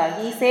Sita Mata,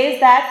 he says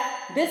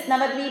that this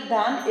Navadvip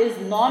Dham is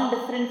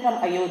non-different from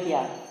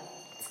Ayodhya.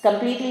 It's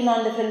completely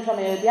non-different from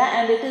Ayodhya,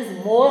 and it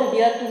is more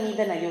dear to me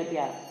than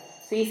Ayodhya.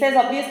 So he says,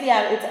 obviously,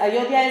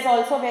 Ayodhya is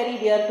also very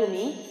dear to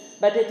me,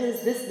 but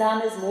this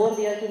Dham is more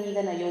dear to me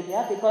than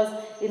Ayodhya, because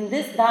in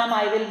this Dham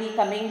I will be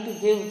coming to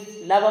give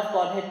love of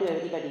Godhead to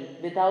everybody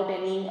without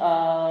any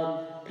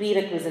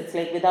prerequisites,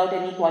 like without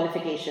any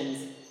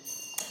qualifications.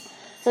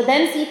 So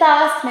then Sita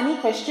asks many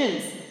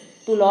questions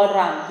to Lord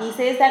Ram. He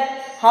says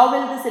that how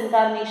will this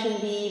incarnation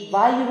be,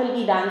 why you will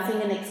be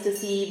dancing in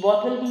ecstasy,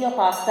 what will be your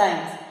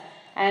pastimes.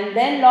 And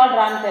then Lord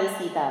Ram tells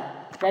Sita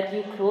that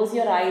you close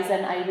your eyes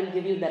and I will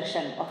give you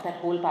darshan of that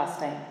whole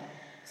pastime.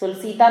 So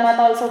Sita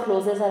Mata also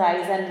closes her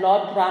eyes, and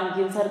Lord Ram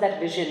gives her that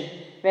vision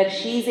where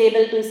she is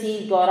able to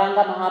see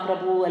Gauranga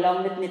Mahaprabhu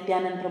along with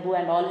Nityanand Prabhu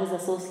and all his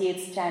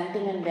associates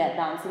chanting and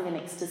dancing in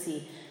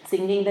ecstasy,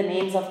 singing the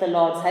names of the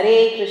Lords.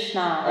 Hare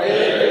Krishna,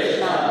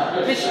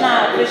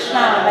 Krishna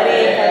Krishna,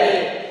 Hare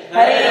Hare,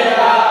 Hare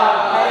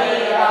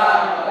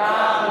Ram,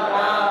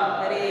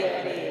 Ram,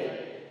 Hare Hare.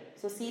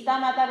 So Sita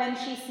Mata, when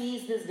she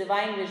sees this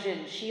divine vision,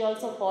 she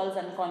also falls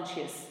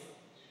unconscious.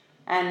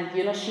 And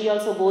she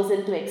also goes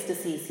into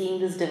ecstasy, seeing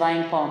this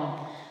divine form.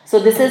 So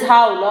this is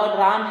how Lord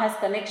Ram has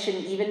connection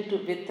even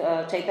with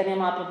Chaitanya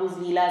Mahaprabhu's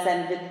Leelas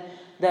and with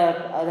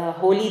the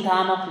holy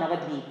Dham of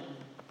Navadvip.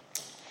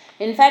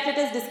 In fact, it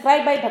is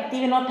described by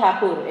Bhakti Vinod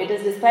Thakur. It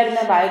is described in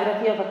the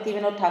biography of Bhakti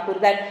Vinod Thakur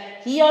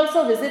that he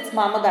also visits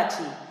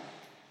Mamagachi.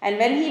 And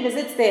when he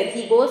visits there,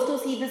 he goes to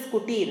see this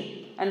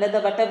kutir under the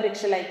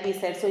Vatavriksha, like we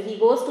said. So he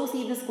goes to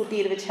see this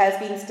kutir which has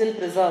been still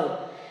preserved.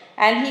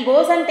 And he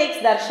goes and takes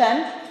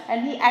darshan,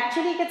 and he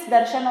actually gets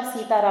darshan of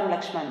Sita Ram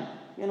Lakshman,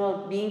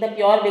 being the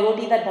pure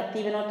devotee that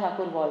Bhakti Vinod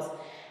Thakur was.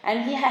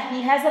 And he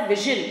has a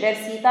vision where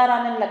Sita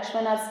Ram and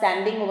Lakshman are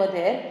standing over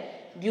there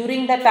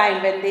during the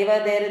time when they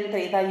were there in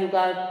Treta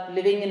Yuga,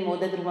 living in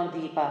Moda Druma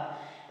Dvipa.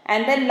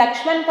 And then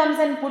Lakshman comes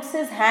and puts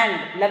his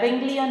hand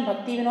lovingly on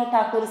Bhakti Vinod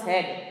Thakur's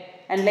head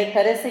and like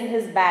caressing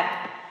his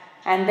back.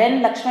 And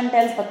then Lakshman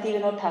tells Bhakti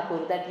Vinod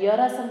Thakur that here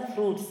are some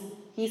fruits.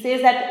 He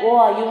says that,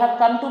 oh, you have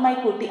come to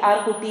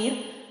our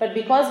kutir, but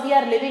because we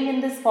are living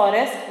in this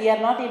forest, we are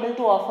not able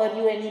to offer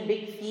you any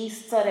big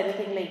feasts or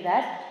anything like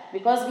that.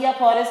 Because we are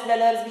forest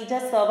dwellers, we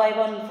just survive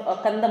on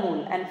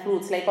kandamul and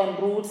fruits, like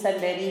on roots and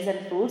berries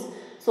and fruits.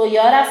 So here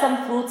are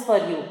some fruits for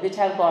you, which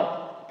I have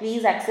got.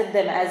 Please accept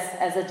them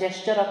as a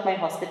gesture of my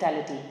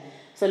hospitality.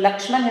 So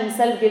Lakshman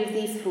himself gives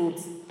these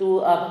fruits to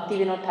Bhakti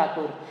Vinod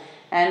Thakur.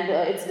 And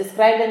it's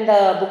described in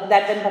the book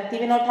that when Bhakti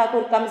Vinod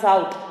Thakur comes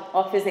out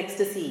of his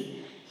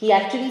ecstasy, he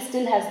actually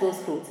still has those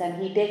fruits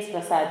and he takes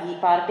prasad, he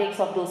partakes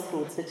of those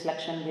fruits which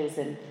Lakshman gives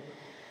him.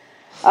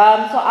 So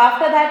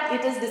after that,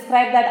 it is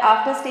described that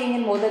after staying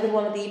in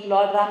Modadruvamadip,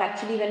 Lord Ram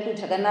actually went to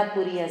Jagannath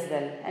Puri as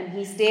well, and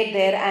he stayed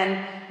there,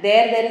 and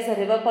there is a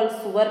river called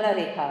Suvarna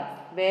Rekha,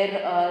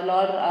 where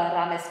Lord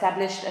Ram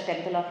established a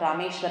temple of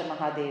Rameshwar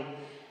Mahadev.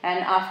 And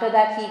after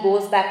that, he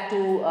goes back to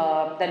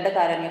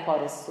Dandakaranya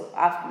forest,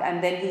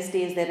 and then he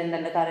stays there in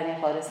Dandakaranya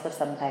forest for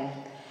some time.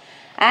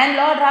 And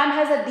Lord Ram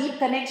has a deep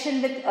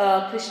connection with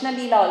Krishna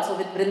Leela also,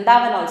 with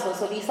Vrindavan also.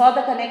 So we saw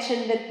the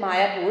connection with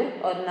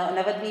Mayapur or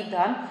Navadvip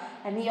Dham,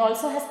 and he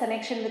also has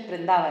connection with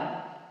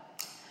Vrindavan.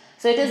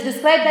 So it is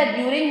described that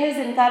during his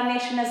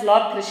incarnation as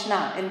Lord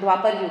Krishna in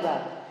Dwapar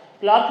Yuga,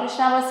 Lord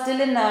Krishna was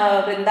still in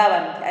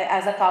Vrindavan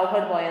as a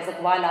cowherd boy, as a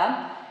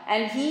gwala,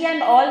 and he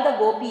and all the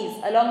gopis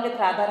along with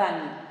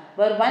Radharani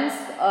were once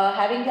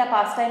having their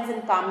pastimes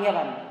in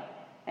Kamyavan.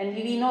 And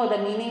we know the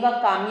meaning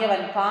of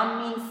Kamyavan.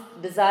 Kam means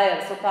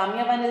desire. So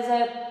Kamyavan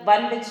is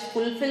one which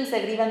fulfills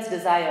everyone's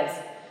desires.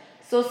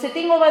 So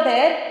sitting over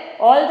there,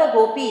 all the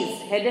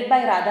gopis headed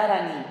by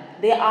Radharani,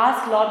 they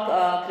asked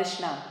Lord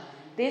Krishna.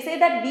 They say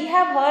that we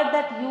have heard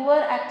that you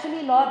were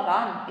actually Lord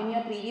Ram in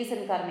your previous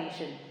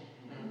incarnation.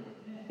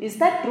 Is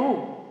that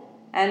true?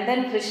 And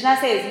then Krishna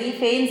says, he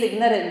feigns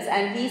ignorance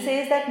and he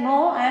says that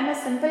no, I am a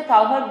simple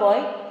cowherd boy.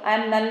 I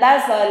am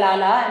Nanda's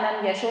Lala and I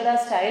am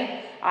Yashoda's child.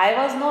 I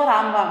was no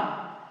Ramvam.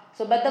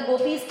 So, but the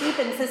gopis keep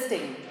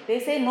insisting. They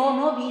say,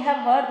 no, we have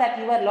heard that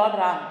you were Lord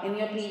Ram in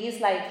your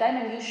previous lifetime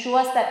and you show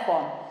us that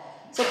form.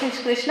 So,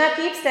 Krishna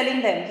keeps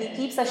telling them, he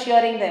keeps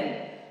assuring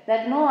them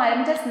that no, I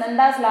am just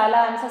Nanda's Lala,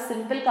 I am a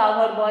simple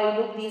cowherd boy.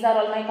 Look, these are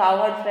all my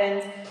cowherd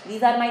friends.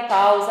 These are my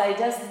cows. I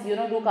just, do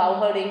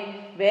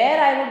cowherding. Where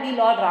I would be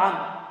Lord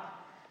Ram.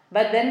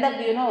 But then the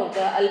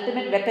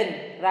ultimate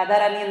weapon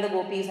Radharani and the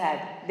gopis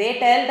had. They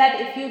tell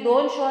that if you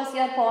don't show us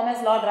your form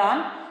as Lord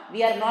Ram,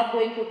 we are not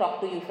going to talk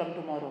to you from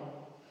tomorrow.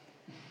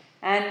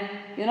 And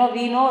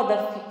we know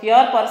the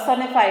pure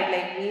personified,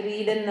 like we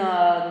read in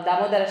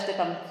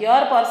Damodarashtakam,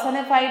 pure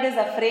personified is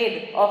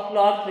afraid of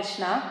Lord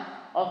Krishna,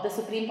 of the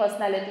Supreme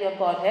Personality of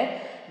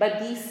Godhead, but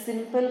these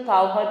simple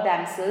cowherd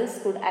damsels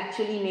could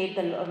actually make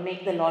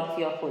the Lord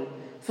fearful.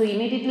 So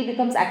immediately he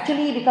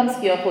becomes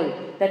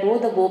fearful that, oh,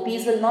 the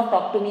gopis will not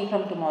talk to me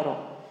from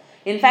tomorrow.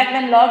 In fact,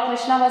 when Lord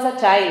Krishna was a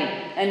child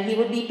and he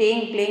would be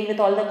playing with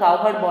all the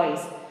cowherd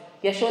boys,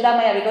 Yashoda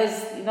Maya,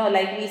 because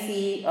like we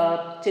see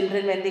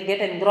children when they get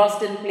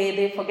engrossed in play,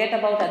 they forget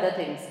about other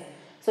things.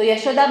 So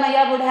Yashoda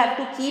Maya would have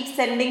to keep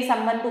sending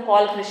someone to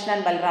call Krishna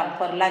and Balram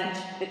for lunch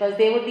because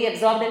they would be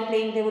absorbed in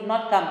playing, they would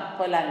not come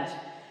for lunch.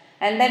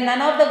 And then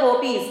none of the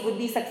gopis would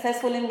be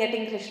successful in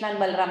getting Krishna and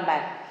Balram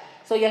back.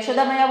 So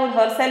Yashoda Maya would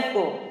herself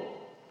go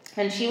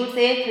and she would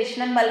say,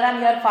 Krishna and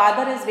Balram, your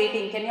father is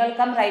waiting, can you all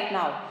come right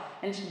now?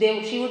 And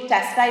she would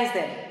chastise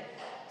them.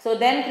 So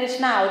then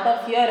Krishna, out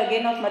of fear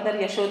again of Mother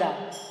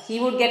Yashoda, he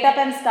would get up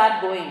and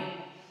start going.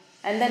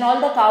 And then all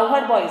the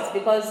cowherd boys,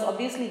 because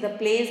obviously the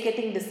play is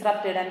getting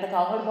disrupted and the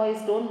cowherd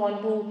boys don't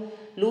want to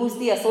lose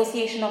the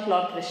association of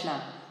Lord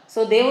Krishna.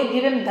 So they would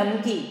give him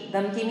dhamki.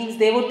 Dhamki means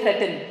they would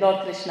threaten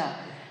Lord Krishna.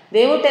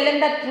 They would tell him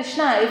that,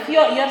 Krishna, if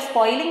you're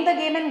spoiling the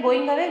game and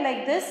going away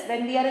like this,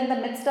 when we are in the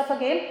midst of a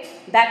game,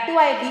 that too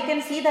we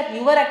can see that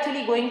you are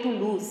actually going to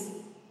lose.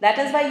 That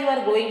is why you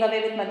are going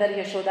away with Mother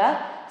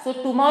Yashoda. So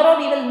tomorrow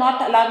we will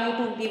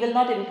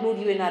not include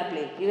you in our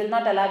play. We will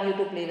not allow you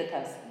to play with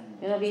us.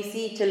 We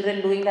see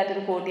children doing that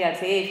in courtyards.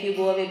 Hey, if you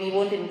go away, we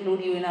won't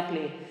include you in our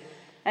play.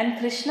 And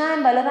Krishna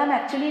and Balaram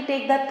actually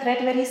take that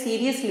threat very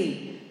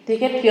seriously. They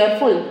get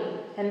fearful.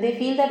 And they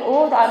feel that,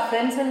 oh, our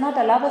friends will not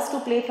allow us to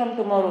play from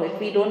tomorrow if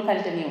we don't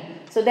continue.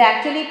 So they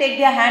actually take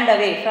their hand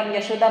away from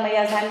Yashoda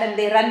Maya's hand and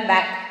they run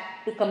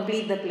back to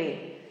complete the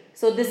play.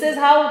 So this is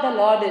how the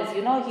Lord is.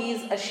 He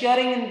is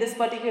assuring in this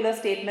particular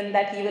statement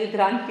that he will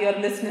grant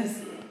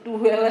fearlessness to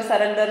whoever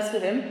surrenders to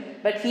him.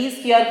 But he is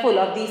fearful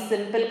of these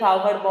simple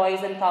cowherd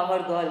boys and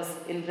cowherd girls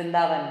in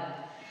Vrindavan.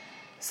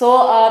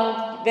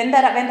 So when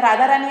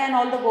Radharani and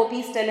all the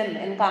gopis tell him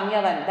in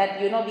Kamyavan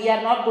that, we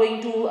are not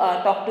going to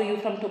talk to you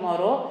from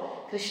tomorrow,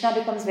 Krishna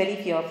becomes very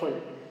fearful.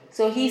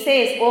 So he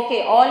says,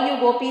 okay, all you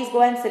gopis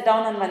go and sit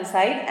down on one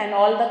side and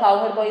all the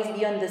cowherd boys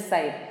be on this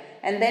side.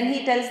 And then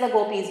he tells the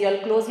gopis, you all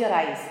close your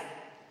eyes.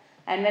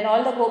 And when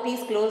all the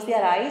gopis close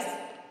their eyes,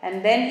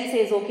 and then he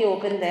says, okay,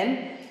 open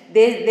them,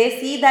 they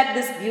see that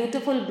this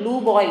beautiful blue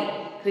boy,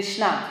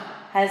 Krishna,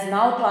 has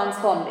now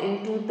transformed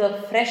into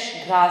the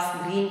fresh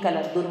grass green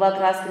color, Durva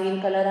grass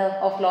green color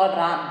of Lord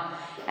Ram.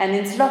 And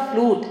instead of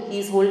flute, he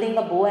is holding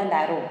a bow and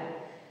arrow.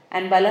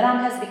 And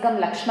Balaram has become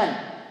Lakshman.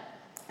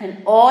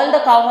 And all the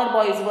cowherd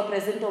boys who were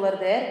present over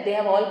there, they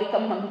have all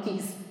become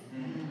monkeys.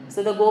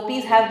 So the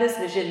gopis have this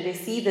vision, they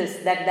see this,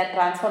 that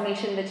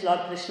transformation which Lord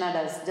Krishna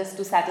does, just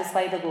to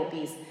satisfy the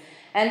gopis.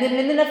 And then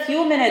within a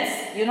few minutes,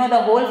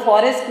 the whole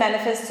forest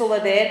manifests over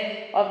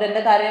there of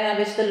Dandakaranya,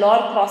 which the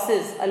Lord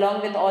crosses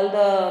along with all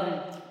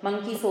the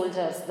monkey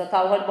soldiers, the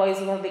cowherd boys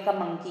who have become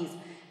monkeys.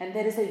 And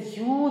there is a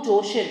huge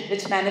ocean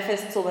which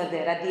manifests over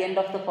there at the end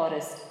of the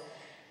forest.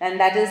 And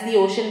that is the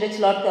ocean which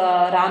Lord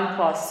Ram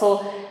crossed.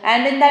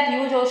 And in that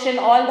huge ocean,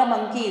 all the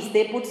monkeys,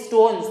 they put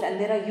stones, and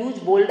there are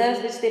huge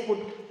boulders which they put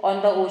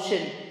on the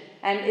ocean.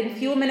 And in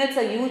few minutes,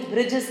 a huge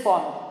bridge is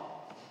formed.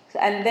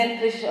 And then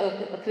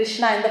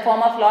Krishna in the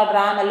form of Lord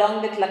Ram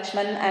along with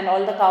Lakshman and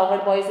all the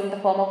cowherd boys in the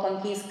form of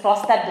monkeys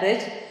cross that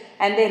bridge,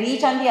 and they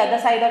reach on the other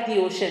side of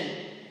the ocean.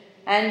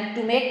 And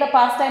to make the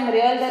pastime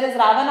real, there is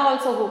Ravana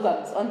also who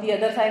comes on the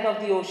other side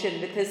of the ocean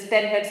with his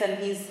 10 heads,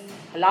 and he's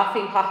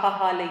laughing ha ha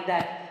ha like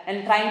that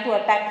and trying to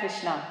attack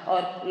Krishna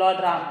or Lord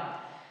Ram.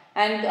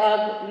 And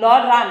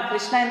Lord Ram,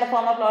 Krishna in the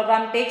form of Lord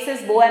Ram, takes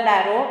his bow and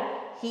arrow,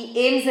 he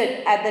aims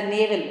it at the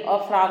navel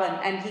of Ravan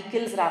and he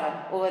kills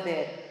Ravan over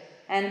there.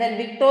 And then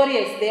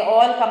victorious, they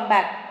all come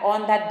back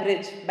on that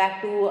bridge,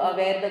 back to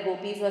where the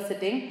gopis were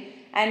sitting.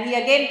 And he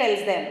again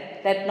tells them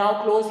that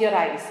now close your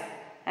eyes.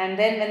 And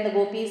then when the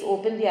gopis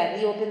reopen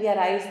their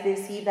eyes, they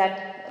see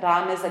that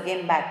Ram is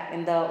again back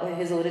in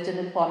his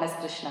original form as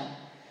Krishna.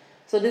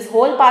 So this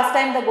whole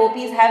pastime, the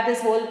gopis have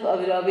this whole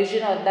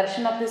vision or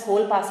darshan of this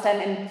whole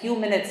pastime in few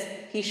minutes.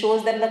 He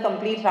shows them the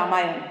complete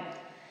Ramayana.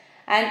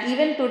 And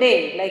even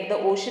today, like the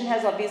ocean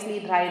has obviously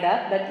dried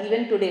up, but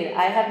even today,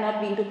 I have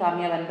not been to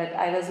Kamyavan, but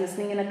I was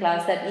listening in a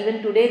class that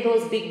even today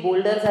those big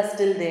boulders are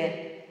still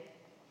there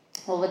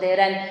over there,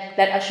 and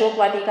that Ashok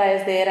Vatika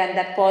is there, and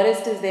that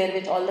forest is there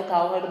which all the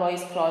cowherd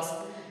boys crossed.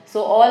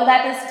 So all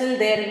that is still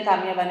there in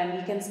Kamyavan, and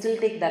we can still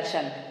take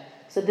darshan.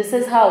 So this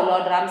is how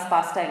Lord Ram's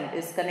pastime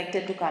is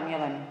connected to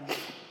Kamyavan.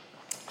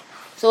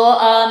 So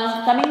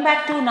coming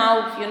back to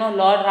now,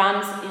 Lord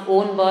Ram's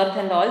own birth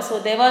and all. So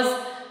there was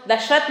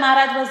Dashrath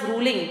Maharaj was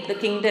ruling the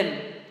kingdom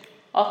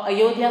of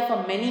Ayodhya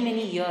for many,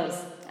 many years.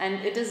 And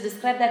it is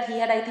described that he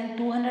had, I think,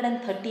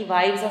 230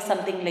 wives or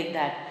something like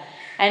that.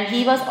 And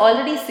he was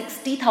already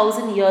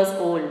 60,000 years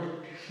old.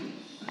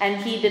 And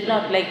he did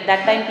not, like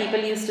that time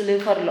people used to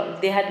live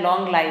they had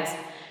long lives.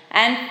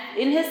 And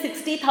in his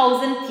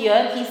 60,000th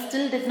year, he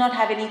still did not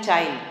have any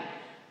child.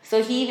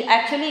 So he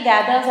actually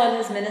gathers all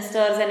his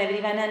ministers and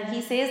everyone, and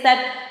he says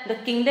that the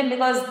kingdom,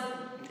 because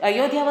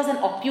Ayodhya was an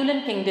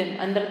opulent kingdom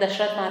under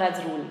Dashrath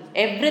Maharaj's rule.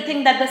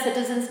 Everything that the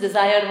citizens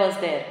desired was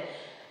there.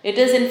 It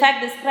is in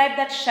fact described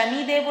that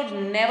Shani Dev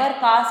would never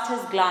cast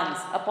his glance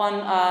upon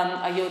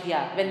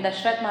Ayodhya when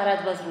Dashrath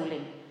Maharaj was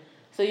ruling.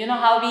 So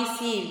how we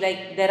see,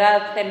 like there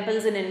are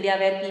temples in India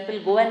where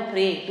people go and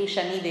pray to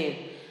Shani Dev.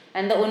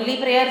 And the only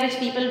prayer which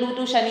people do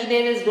to Shani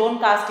Dev is, don't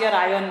cast your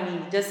eye on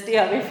me, just stay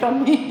away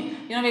from me.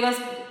 Because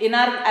in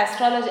our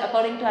astrology,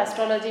 according to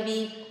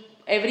astrology,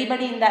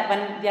 everybody in that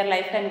one their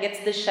lifetime gets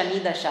this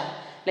Shani Dasha.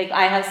 Like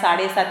I have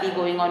Sade Sati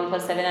going on for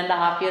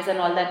 7.5 years and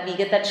all that. We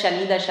get that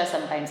Shani Dasha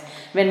sometimes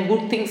when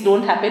good things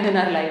don't happen in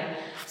our life.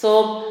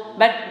 So,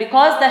 but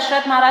because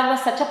Dashrath Maharaj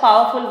was such a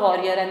powerful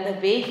warrior and the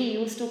way he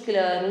used to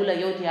rule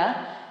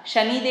Ayodhya,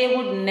 Shani Dev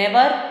would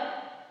never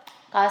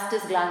cast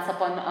his glance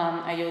upon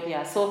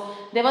Ayodhya. So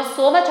there was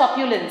so much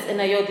opulence in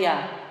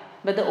Ayodhya,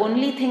 but the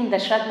only thing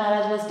Dashrath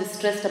Maharaj was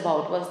distressed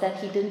about was that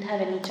he didn't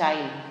have any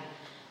child.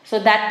 So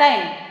that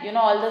time,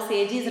 all the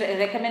sages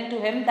recommend to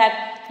him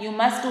that you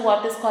must do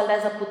what is called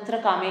as a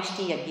Putra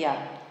Kameshti Yagya.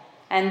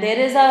 And there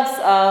is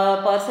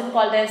a person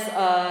called as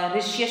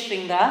Rishya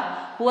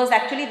Shringa, who was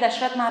actually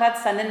Dashrath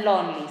Maharaj's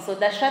son-in-law only. So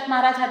Dashrath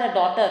Maharaj had a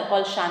daughter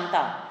called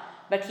Shanta,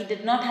 but he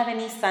did not have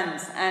any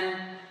sons. And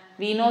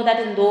we know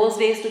that in those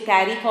days, to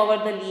carry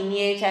forward the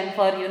lineage and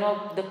for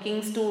the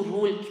kings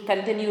to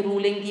continue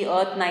ruling the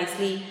earth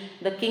nicely,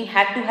 the king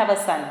had to have a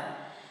son.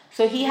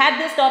 So he had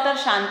this daughter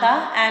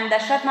Shanta, and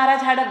Dashrath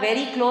Maharaj had a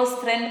very close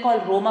friend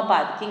called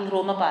Romapad, King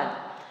Romapad.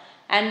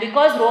 And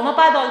because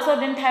Romapad also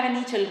didn't have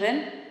any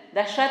children,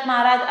 Dashrath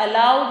Maharaj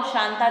allowed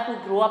Shanta to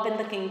grow up in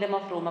the kingdom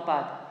of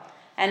Romapad.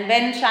 And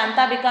when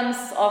Shanta becomes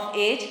of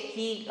age,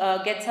 he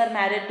gets her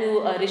married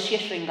to Rishya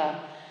Shringa.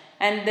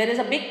 And there is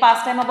a big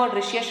pastime about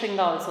Rishya Shringa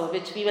also,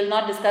 which we will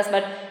not discuss,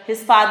 but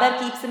his father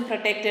keeps him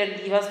protected.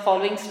 He was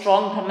following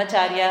strong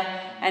brahmacharya,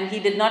 and he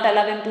did not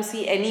allow him to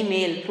see any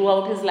male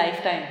throughout his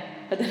lifetime.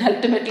 But then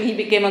ultimately he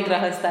became a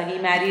grahastha. He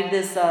married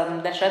this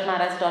Dashrath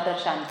Maharaj's daughter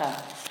Shanta.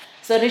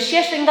 So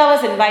Rishya Shringa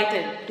was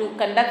invited to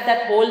conduct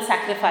that whole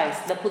sacrifice,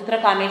 the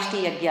Putra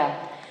Kameshti Yagya.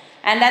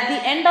 And at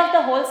the end of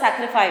the whole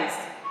sacrifice,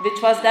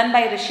 which was done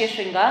by Rishya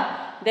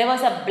Shringa, there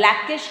was a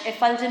blackish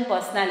effulgent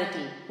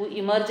personality who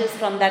emerges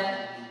from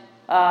that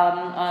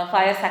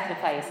fire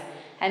sacrifice.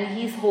 And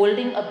he's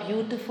holding a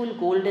beautiful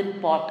golden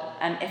pot,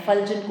 an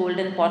effulgent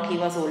golden pot he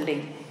was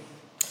holding.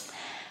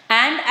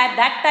 And And at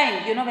that time,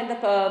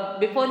 when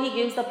before he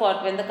gives the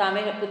pot, when the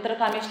Putra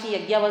Kameshti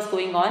Yagya was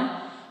going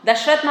on,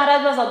 Dashrath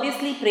Maharaj was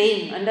obviously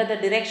praying under the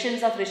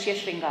directions of Rishya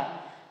Shringa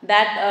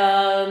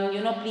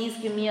that, please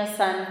give me a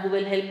son who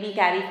will help me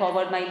carry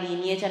forward my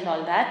lineage and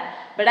all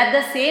that. But at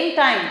the same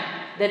time,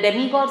 the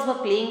demigods were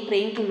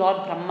praying to Lord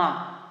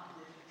Brahma.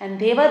 And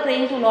they were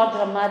praying to Lord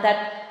Brahma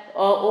that,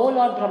 oh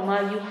Lord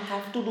Brahma, you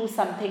have to do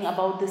something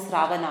about this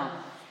Ravana.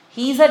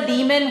 He is a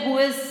demon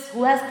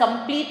who has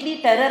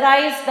completely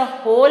terrorized the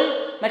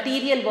whole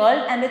material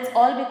world, and it's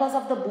all because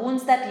of the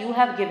boons that you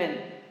have given.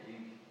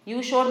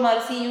 You showed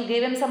mercy, you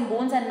gave him some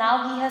boons, and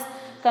now he has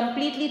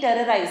completely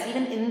terrorized.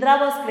 Even Indra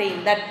was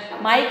praying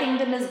that my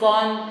kingdom is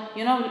gone.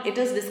 It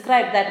is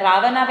described that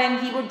Ravana, when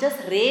he would just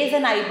raise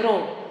an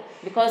eyebrow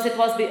because it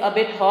was a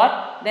bit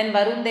hot, then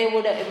Varun, they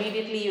would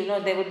immediately,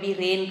 there would be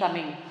rain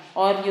coming,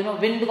 or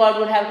wind god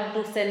would have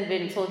to send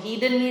wind. So he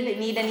didn't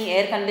need any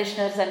air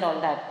conditioners and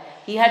all that.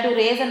 He had to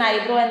raise an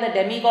eyebrow and the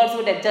demigods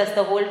would adjust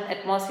the whole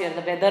atmosphere,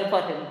 the weather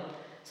for him.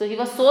 So he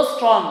was so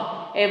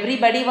strong.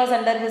 Everybody was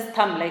under his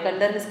thumb, like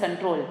under his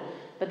control.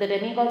 But the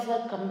demigods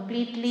were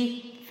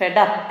completely fed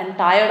up and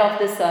tired of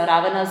this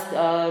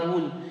Ravana's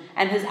rule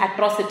and his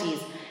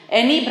atrocities.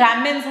 Any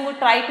Brahmins who would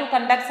try to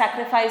conduct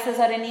sacrifices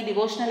or any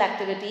devotional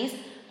activities,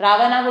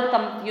 Ravana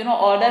would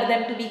order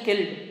them to be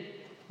killed.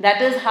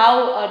 That is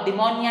how a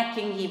demoniac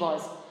king he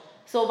was.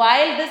 So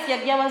while this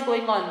yajna was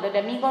going on, the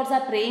demigods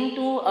are praying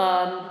to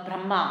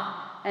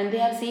Brahma, and they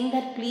are saying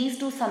that please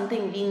do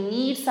something. We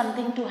need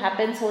something to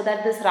happen so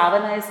that this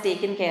Ravana is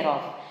taken care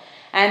of.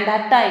 And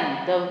that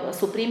time, the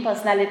Supreme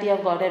Personality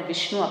of Godhead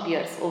Vishnu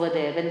appears over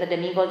there when the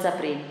demigods are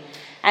praying.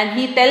 And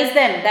he tells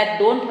them that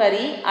don't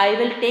worry, I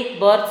will take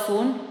birth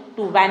soon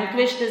to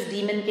vanquish this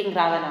demon king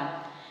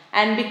Ravana.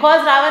 And because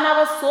Ravana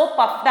was so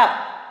puffed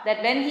up,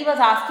 that when he was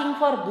asking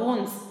for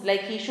boons,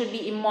 like he should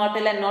be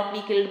immortal and not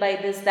be killed by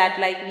this, that,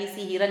 like we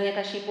see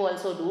Hiranyakashipu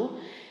also do,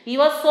 he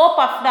was so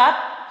puffed up,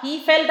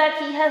 he felt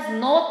that he has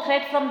no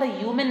threat from the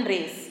human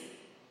race.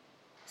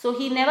 So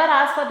he never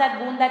asked for that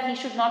boon that he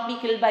should not be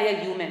killed by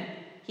a human.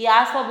 He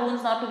asked for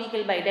boons not to be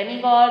killed by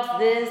demigods,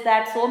 this,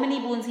 that, so many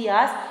boons he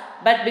asked.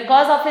 But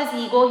because of his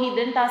ego, he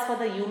didn't ask for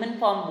the human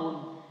form boon.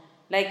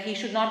 Like he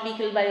should not be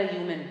killed by a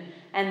human.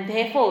 And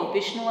therefore,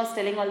 Vishnu was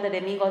telling all the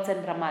demigods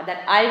and Brahma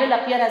that I will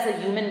appear as a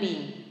human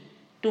being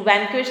to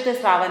vanquish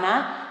this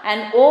Ravana.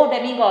 And oh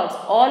demigods,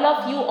 all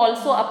of you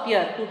also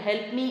appear to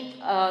help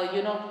me,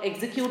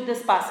 execute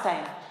this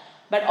pastime.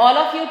 But all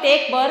of you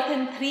take birth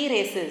in 3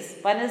 races.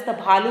 One is the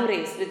Bhalu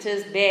race, which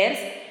is bears.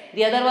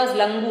 The other was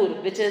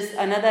Langur, which is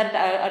another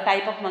a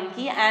type of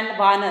monkey, and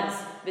Vanars,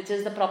 which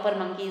is the proper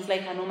monkeys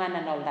like Hanuman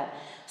and all that.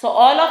 So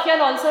all of you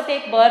also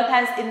take birth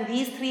as in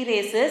these 3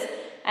 races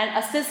and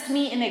assist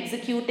me in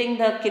executing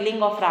the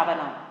killing of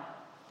Ravana.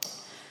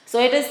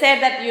 So it is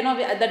said that,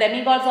 the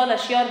demigods all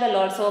assure the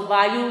Lord. So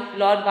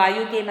Lord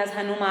Vayu came as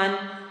Hanuman,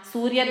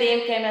 Surya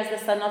Dev came as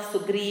the son of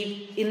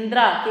Sugriv,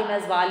 Indra came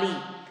as Vali,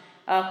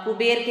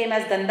 Kuber came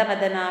as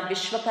Gandamadana,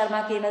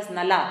 Vishwakarma came as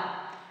Nala,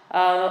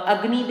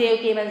 Agni Dev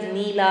came as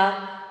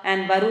Neela,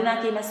 and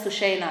Varuna came as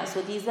Sushena.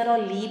 So these were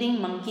all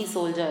leading monkey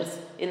soldiers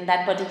in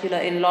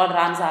Lord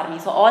Ram's army.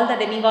 So all the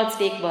demigods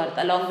take birth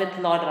along with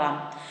Lord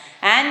Ram.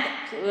 And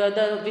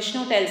the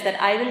Vishnu tells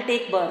that I will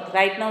take birth.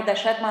 Right now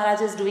Dashrath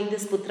Maharaj is doing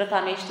this Putra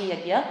Kameshti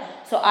Yajna.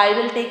 So I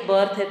will take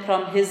birth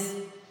from his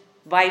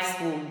wife's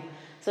womb.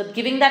 So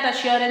giving that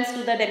assurance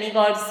to the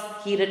demigods,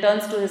 he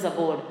returns to his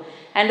abode.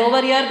 And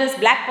over here this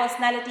black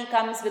personality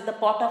comes with the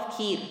pot of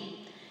kheer.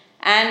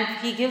 And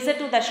he gives it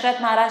to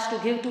Dashrath Maharaj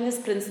to give to his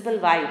principal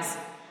wives.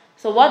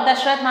 So what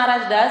Dashrath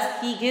Maharaj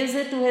does, he gives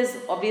it to his,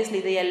 obviously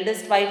the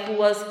eldest wife who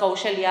was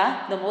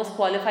Kaushalya, the most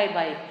qualified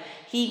wife.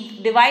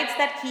 He divides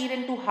that kheer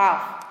into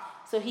half.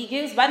 So he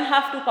gives one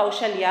half to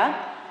Kaushalya,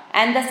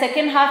 and the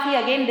second half he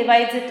again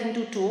divides it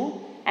into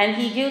 2, and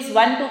he gives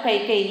one to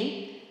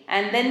Kaikeyi,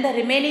 and then the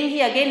remaining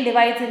he again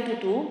divides into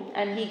 2,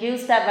 and he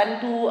gives that one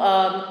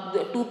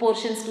to 2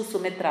 portions to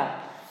Sumitra.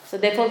 So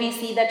therefore we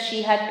see that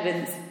she had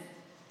twins.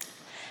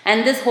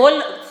 And this whole,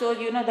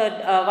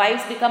 the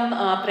wives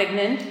become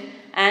pregnant,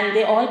 and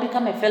they all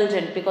become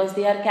effulgent because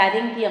they are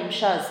carrying the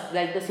amshas,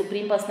 like the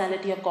Supreme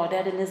Personality of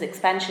Godhead in his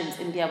expansions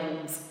in their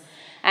wombs.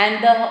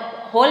 And the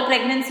whole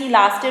pregnancy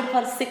lasted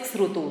for 6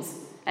 rutus.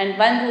 And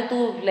one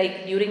rutu,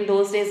 like during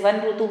those days, one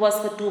rutu was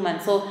for 2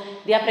 months. So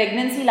their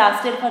pregnancy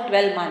lasted for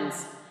 12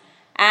 months.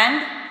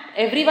 And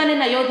everyone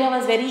in Ayodhya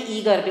was very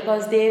eager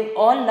because they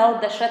all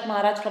loved Dashrath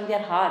Maharaj from their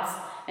hearts.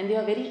 And they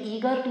were very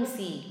eager to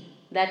see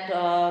that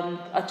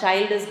a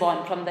child is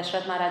born from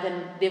Dashrath Maharaj,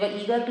 and they were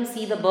eager to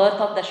see the birth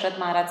of Dashrath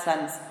Maharaj's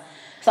sons.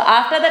 So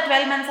after the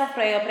 12 months of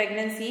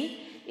pregnancy,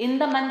 in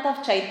the month of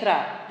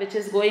Chaitra, which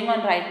is going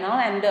on right now,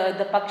 and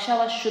the Paksha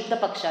was Shuddha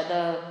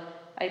Paksha,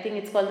 I think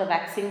it's called the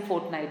waxing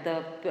fortnight,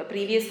 the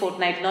previous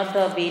fortnight, not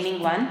the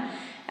waning one.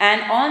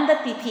 And on the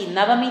Tithi,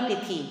 Navami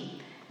Tithi,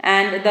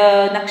 and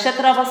the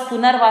Nakshatra was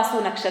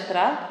Punarvasu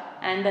Nakshatra,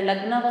 and the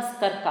Lagna was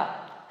Karka.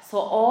 So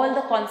all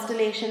the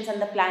constellations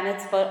and the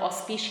planets were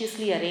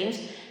auspiciously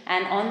arranged,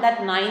 and on that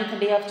 9th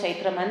day of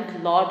Chaitra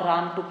month, Lord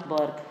Ram took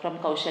birth from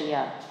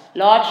Kaushalya.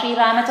 Lord Sri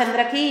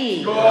Ramachandra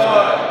ki.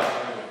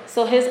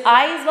 So his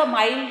eyes were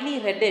mildly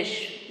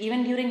reddish.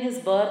 Even during his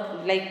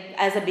birth, like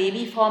as a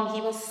baby form,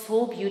 he was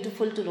so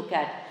beautiful to look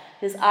at.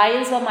 His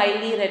eyes were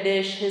mildly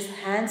reddish, his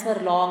hands were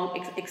long,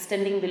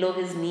 extending below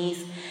his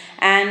knees,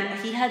 and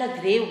he had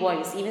a grave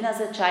voice. Even as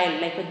a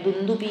child, like a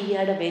dundubi, he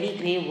had a very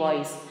grave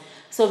voice.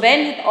 So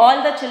when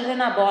all the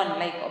children are born,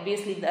 like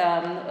obviously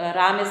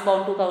Ram is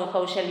born to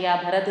Kaushalya,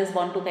 Bharat is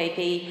born to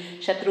Kaikeyi,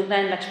 Shatrugna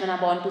and Lakshmana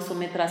born to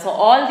Sumitra. So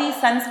all these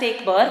sons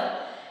take birth,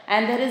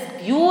 and there is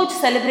huge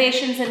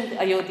celebrations in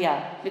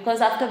Ayodhya,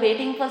 because after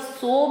waiting for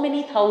so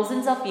many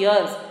thousands of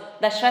years,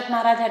 Dashrath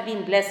Maharaj had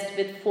been blessed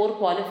with 4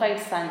 qualified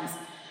sons.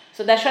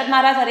 So Dashrath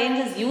Maharaj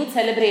arranges huge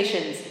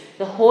celebrations.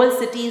 The whole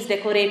city is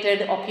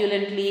decorated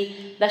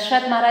opulently.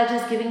 Dashrath Maharaj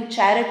is giving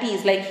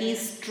charities, like he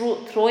is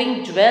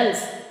throwing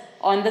jewels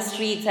on the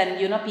streets, and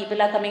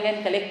people are coming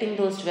and collecting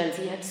those jewels.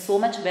 He had so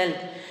much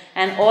wealth,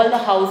 and all the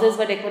houses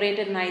were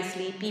decorated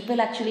nicely. People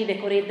actually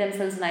decorate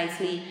themselves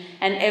nicely,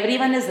 and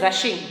everyone is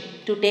rushing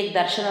to take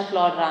darshan of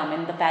Lord Ram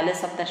in the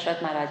palace of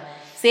Dashrath Maharaj.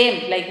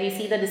 Same, like we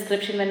see the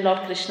description when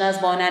Lord Krishna is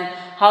born and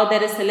how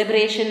there is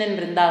celebration in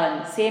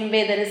Vrindavan. Same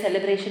way there is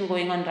celebration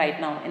going on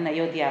right now in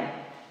Ayodhya.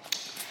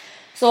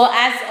 So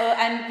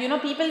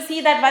people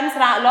see that once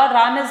Lord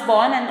Ram is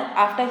born, and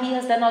after he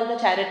has done all the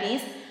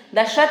charities,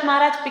 Dashrath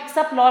Maharaj picks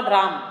up Lord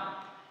Ram,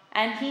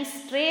 and he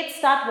straight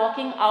start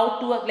walking out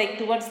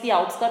towards the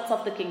outskirts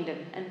of the kingdom,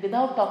 and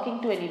without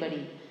talking to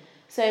anybody.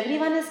 So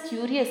everyone is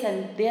curious,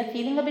 and they are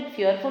feeling a bit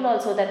fearful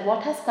also, that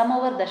what has come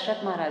over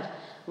Dashrath Maharaj?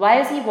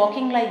 Why is he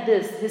walking like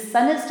this? His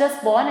son is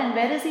just born, and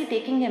where is he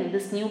taking him,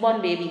 this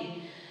newborn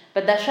baby?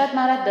 But Dashrath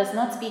Maharaj does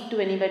not speak to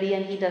anybody,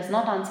 and he does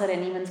not answer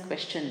anyone's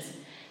questions.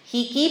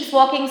 He keeps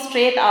walking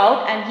straight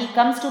out, and he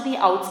comes to the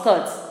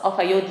outskirts of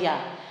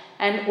Ayodhya.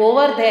 And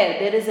over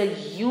there is a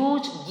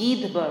huge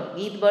Geet bird.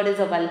 Geet bird is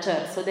a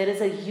vulture. So there is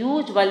a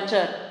huge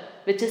vulture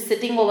which is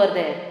sitting over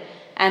there.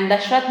 And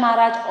Dashrath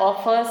Maharaj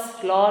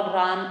offers Lord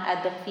Ram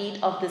at the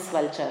feet of this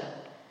vulture.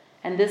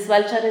 And this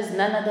vulture is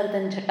none other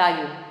than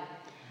Jatayu.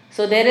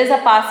 So there is a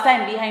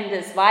pastime behind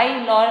this. Why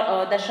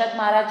Dashrath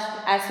Maharaj,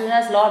 as soon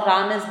as Lord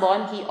Ram is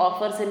born, he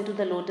offers him to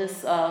the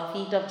lotus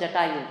feet of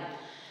Jatayu.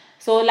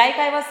 So like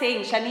I was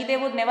saying,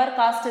 Shanidev would never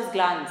cast his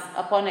glance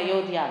upon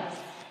Ayodhya.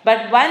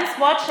 But once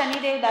what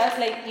Shanidev does,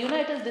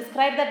 it is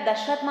described that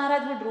Dashrath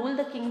Maharaj would rule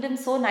the kingdom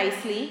so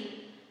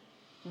nicely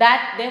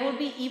that there would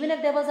be, even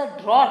if there was a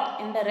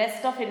drought in the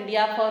rest of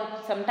India,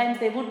 sometimes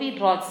there would be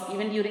droughts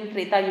even during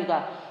Treta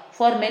Yuga.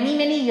 For many,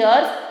 many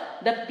years,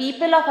 the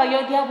people of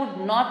Ayodhya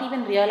would not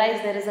even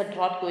realize there is a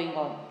drought going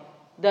on.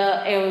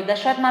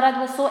 Dashrath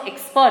Maharaj was so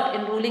expert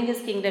in ruling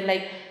his kingdom,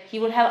 he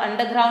would have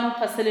underground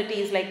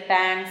facilities like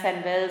tanks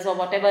and wells or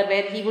whatever,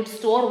 where he would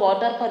store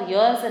water for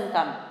years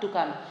to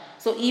come.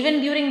 So even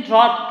during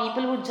drought,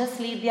 people would just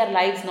lead their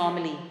lives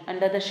normally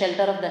under the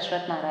shelter of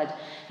Dashrath Maharaj.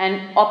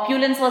 And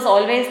opulence was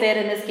always there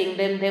in his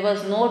kingdom. There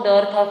was no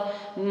dearth of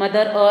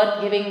Mother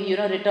Earth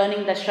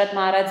returning Dashrath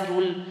Maharaj's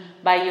rule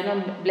by,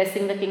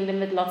 blessing the kingdom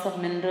with lots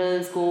of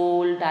minerals,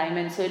 gold,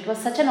 diamonds. So it was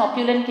such an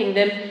opulent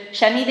kingdom.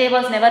 Shanidev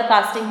was never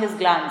casting his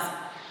glance.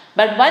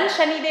 But once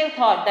Shanidev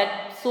thought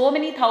that so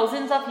many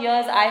thousands of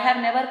years I have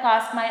never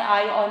cast my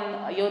eye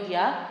on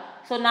Ayodhya,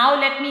 so now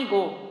let me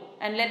go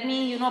and let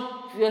me,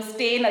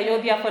 stay in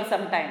Ayodhya for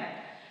some time.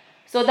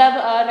 So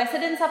the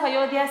residents of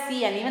Ayodhya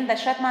see, and even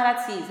Dashrath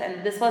Maharaj sees,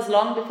 and this was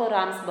long before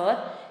Ram's birth,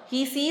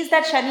 he sees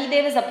that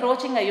Shanidev is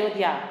approaching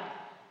Ayodhya.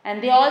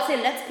 And they all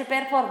say, let's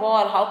prepare for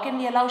war. How can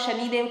we allow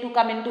Shanidev to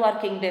come into our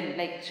kingdom?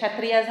 Like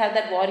Kshatriyas have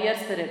that warrior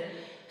spirit.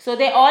 So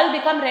they all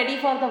become ready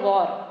for the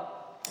war.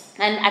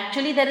 And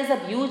actually there is a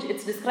huge,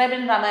 it's described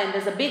in Ramayana,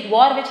 there's a big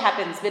war which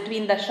happens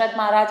between Dashrath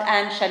Maharaj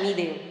and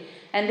Shanidev.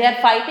 And they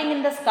are fighting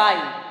in the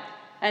sky.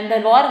 And the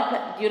war,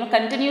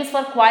 continues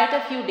for quite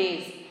a few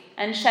days.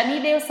 And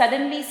Shanidev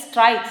suddenly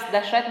strikes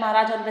Dashrath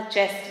Maharaj on the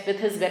chest with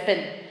his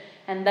weapon.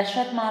 And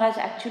Dashrath Maharaj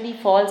actually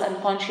falls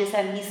unconscious,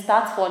 and he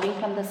starts falling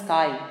from the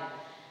sky.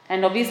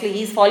 And obviously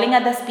he is falling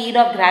at the speed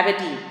of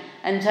gravity.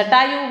 And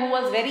Jatayu, who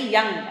was very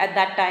young at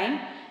that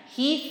time,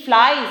 he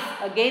flies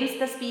against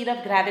the speed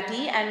of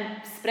gravity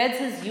and spreads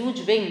his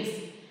huge wings.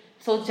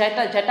 So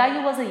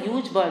Jatayu was a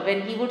huge bird.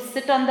 When he would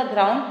sit on the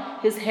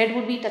ground, his head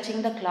would be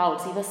touching the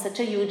clouds. He was such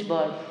a huge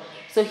bird.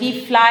 So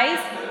he flies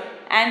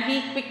and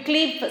he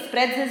quickly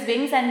spreads his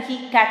wings, and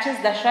he catches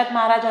Dashrath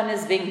Maharaj on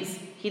his wings.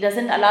 He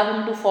doesn't allow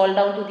him to fall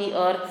down to the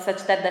earth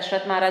such that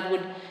Dashrath Maharaj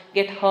would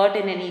get hurt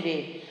in any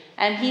way.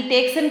 And he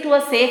takes him to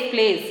a safe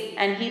place,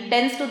 and he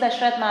tends to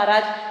Dashrath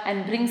Maharaj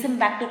and brings him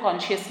back to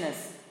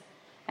consciousness.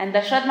 And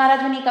Dashrath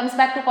Maharaj, when he comes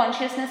back to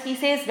consciousness, he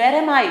says, where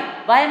am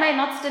I? Why am I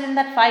not still in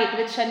that fight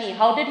with Shani?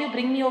 How did you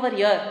bring me over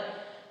here?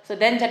 So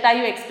then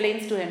Jatayu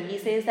explains to him. He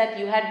says that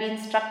you had been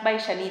struck by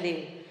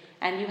Shanidev.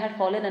 and you had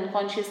fallen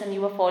unconscious and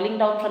you were falling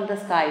down from the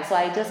sky. So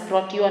I just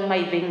brought you on my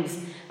wings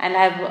and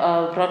I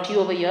have brought you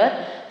over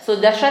here. So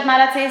Dashrath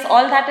Maharaj says,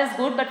 all that is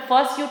good, but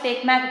first you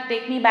take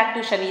me back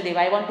to Shani Dev.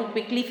 I want to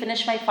quickly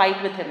finish my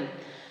fight with him.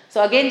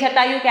 So again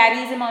Jatayu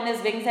carries him on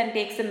his wings and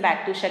takes him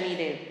back to Shani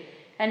Dev.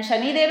 And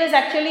Shani Dev is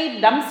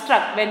actually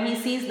dumbstruck when he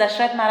sees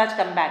Dashrath Maharaj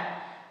come back.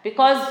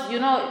 Because,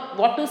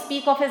 what to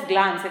speak of his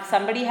glance. If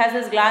somebody has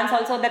his glance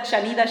also, that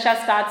Shani Dasha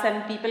starts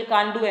and people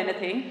can't do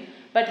anything.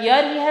 But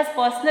here he has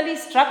personally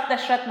struck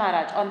Dashrath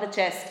Maharaj on the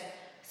chest.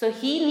 So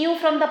he knew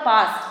from the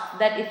past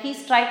that if he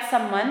strikes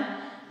someone,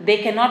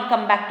 they cannot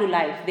come back to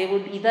life. They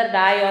would either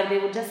die or they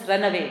would just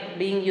run away,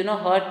 being,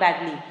 hurt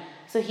badly.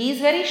 So he is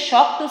very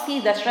shocked to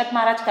see Dashrath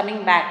Maharaj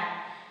coming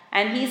back.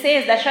 And he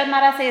says, Dashrath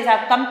Maharaj says, I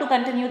have come to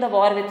continue the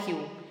war with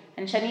you.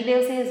 And Shani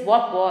Dev says,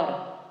 what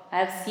war? I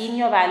have seen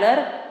your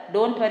valor.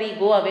 Don't worry,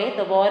 go away.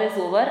 The war is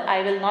over.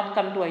 I will not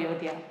come to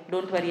Ayodhya.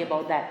 Don't worry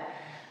about that.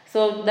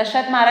 So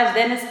Dashrath Maharaj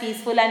then is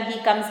peaceful and he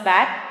comes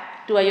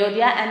back to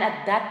Ayodhya, and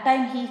at that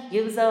time he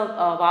gives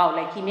a vow,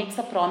 like he makes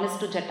a promise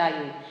to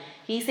Jatayu.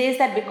 He says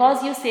that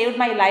because you saved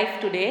my life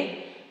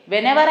today,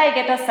 whenever I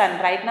get a son,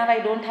 right now I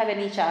don't have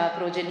any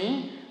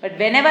progeny, but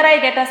whenever I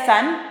get a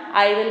son,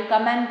 I will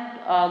come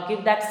and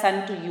give that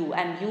son to you,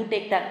 and you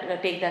take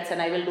that son.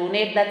 I will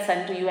donate that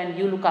son to you and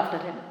you look after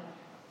him.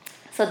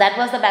 So that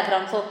was the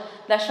background. So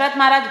Dashrath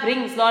Maharaj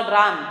brings Lord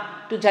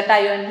Ram to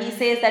Jatayu and he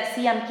says that,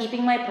 see, I am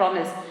keeping my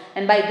promise.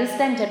 And by this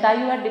time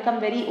Jatayu had become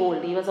very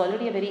old. He was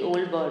already a very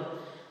old bird.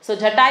 So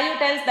Jatayu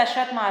tells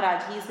Dashrath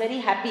Maharaj, he is very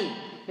happy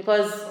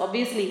because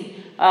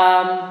obviously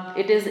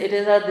it is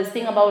this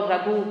thing about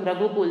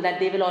Raghukul, that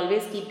they will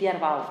always keep their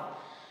vow.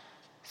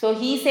 So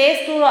he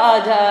says to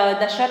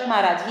Dashrath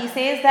Maharaj, he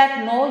says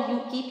that no,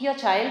 you keep your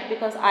child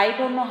because I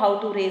don't know how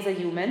to raise a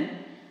human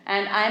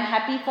and I am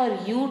happy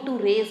for you to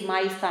raise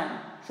my son.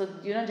 So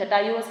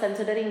Jatayu was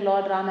considering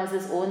Lord Ram as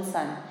his own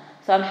son.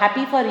 So I am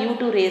happy for you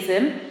to raise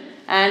him.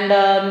 And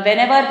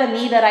whenever the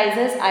need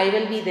arises, I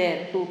will be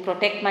there to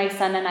protect my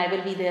son and I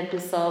will be there to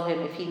serve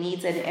him if he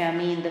needs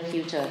me in the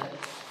future.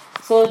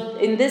 So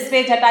in this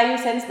way, Jatayu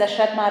sends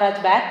Dashrath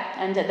Maharaj back,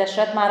 and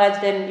Dashrath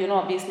Maharaj then,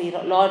 obviously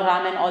Lord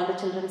Ram and all the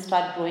children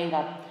start growing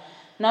up.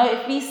 Now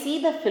if we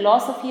see the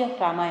philosophy of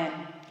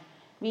Ramayana,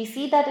 we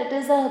see that it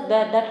is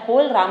that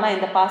whole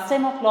Ramayana, the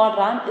pastime of Lord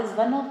Ram, is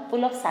one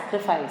full of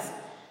sacrifice.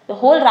 The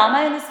whole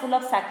Ramayana is full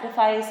of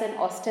sacrifice and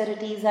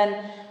austerities and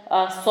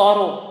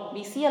sorrow.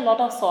 We see a lot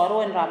of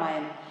sorrow in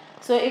Ramayana.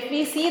 So if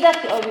we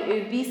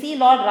see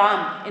Lord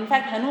Ram, in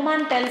fact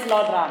Hanuman tells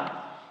Lord Ram,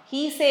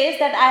 he says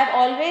that I have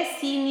always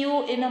seen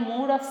you in a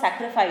mood of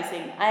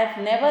sacrificing. I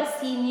have never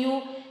seen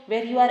you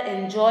where you are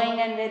enjoying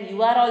and where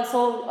you are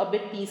also a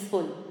bit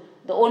peaceful.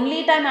 The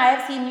only time I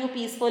have seen you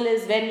peaceful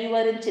is when you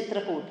were in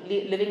Chitrakoot,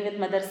 living with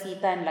Mother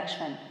Sita and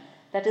Lakshman.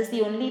 That is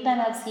the only time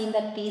I have seen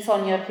that peace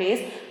on your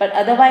face. But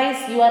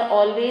otherwise, you are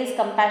always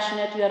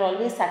compassionate, you are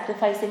always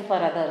sacrificing for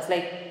others.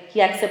 Like he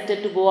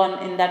accepted to go on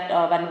in that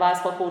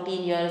Vanvas for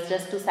 14 years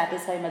just to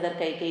satisfy Mother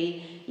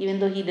Kaikeyi, even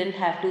though he didn't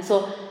have to.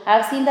 So I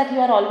have seen that you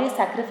are always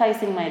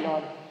sacrificing, my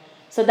Lord.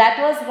 So that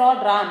was Lord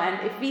Ram.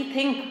 And if we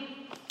think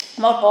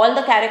about all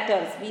the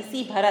characters, we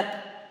see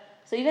Bharat.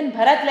 So even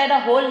Bharat led a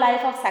whole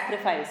life of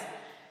sacrifice.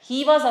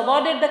 He was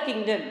awarded the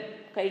kingdom.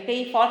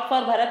 Kaikeyi fought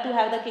for Bharat to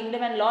have the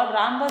kingdom, and Lord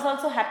Ram was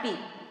also happy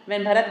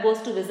when Bharat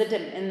goes to visit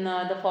him in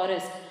the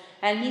forest.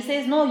 And he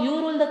says, no, you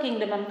rule the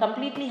kingdom. I am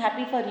completely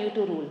happy for you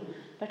to rule.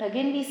 But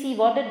again we see,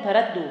 what did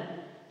Bharat do?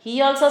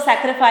 He also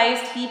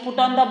sacrificed. He put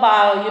on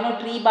the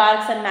tree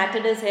barks and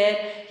matted his hair.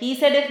 He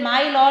said, if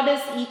my Lord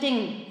is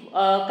eating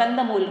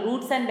kandamul,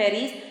 roots and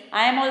berries,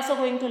 I am also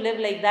going to live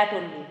like that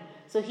only.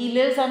 So he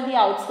lives on the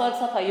outskirts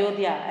of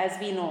Ayodhya, as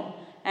we know.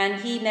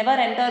 And he never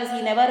enters,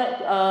 he never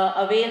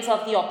avails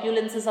of the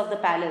opulences of the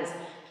palace.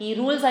 He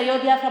rules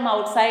Ayodhya from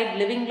outside,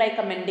 living like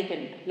a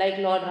mendicant, like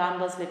Lord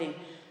Ram was living.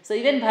 So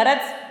even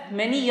Bharat's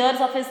many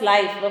years of his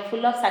life were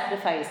full of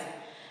sacrifice.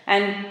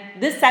 And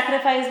this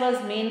sacrifice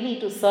was mainly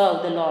to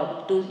serve the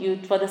Lord,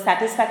 for the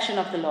satisfaction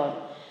of the Lord.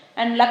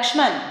 And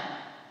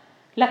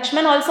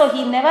Lakshman also,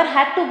 he never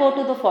had to go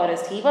to the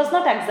forest. He was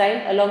not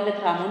exiled along with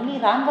Ram. Only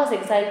Ram was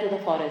exiled to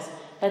the forest.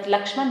 But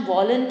Lakshman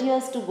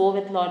volunteers to go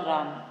with Lord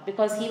Ram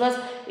because he was,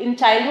 in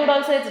childhood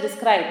also it's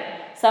described,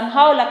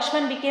 somehow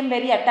Lakshman became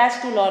very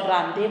attached to Lord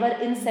Ram. They were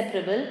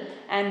inseparable,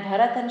 and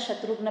Bharat and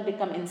Shatrughna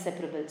become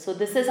inseparable. So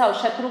this is how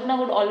Shatrughna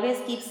would always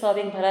keep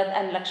serving Bharat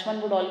and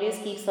Lakshman would always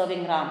keep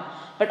serving Ram.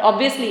 But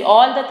obviously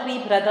all the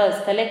three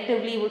brothers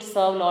collectively would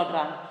serve Lord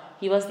Ram.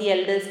 He was the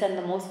eldest and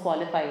the most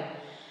qualified.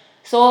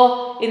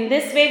 So in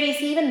this way we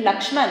see even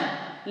Lakshman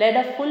led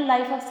a full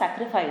life of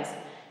sacrifice.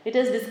 It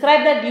is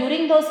described that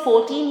during those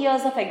 14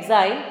 years of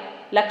exile,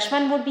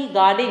 Lakshman would be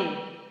guarding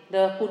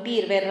the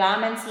kutir where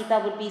Ram and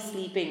Sita would be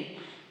sleeping.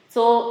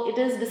 So it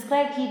is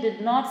described he did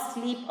not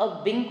sleep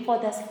a wink for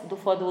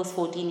those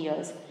 14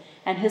 years.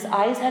 And his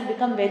eyes had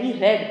become very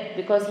red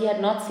because he had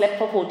not slept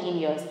for 14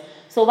 years.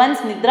 So once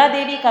Nidra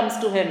Devi comes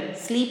to him,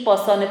 sleep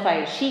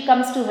personified, she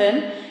comes to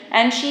him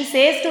and she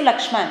says to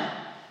Lakshman,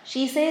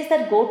 she says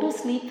that go to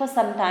sleep for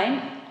some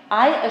time.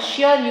 I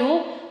assure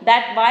you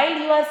that while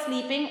you are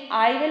sleeping,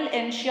 I will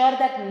ensure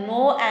that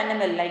no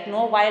animal, like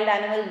no wild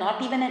animal,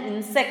 not even an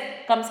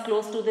insect comes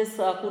close to this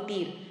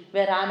kutir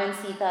where Ram and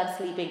Sita are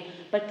sleeping.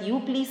 But you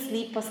please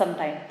sleep for some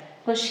time.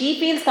 Because she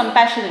feels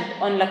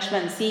compassionate on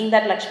Lakshman, seeing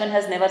that Lakshman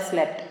has never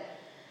slept.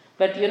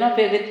 But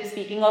with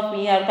speaking of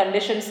me, our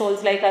conditioned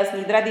souls like us,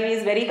 Nidra Devi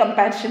is very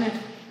compassionate.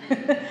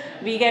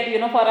 We get,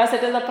 for us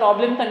it is a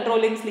problem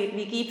controlling sleep.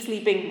 We keep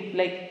sleeping.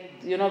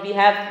 We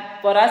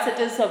have, for us it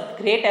is a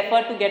great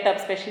effort to get up,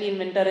 especially in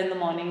winter in the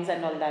mornings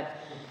and all that.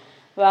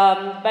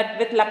 But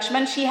with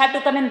Lakshman, she had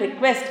to come and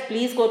request,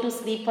 please go to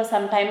sleep for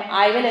some time.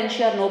 I will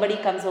ensure nobody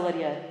comes over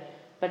here.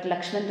 But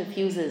Lakshman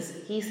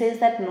refuses. He says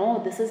that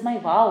no, this is my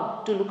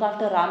vow to look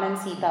after Ram and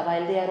Sita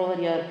while they are over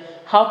here.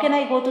 How can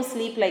I go to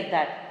sleep like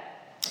that?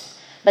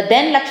 But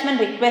then Lakshman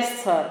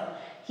requests her.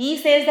 He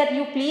says that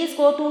you please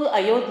go to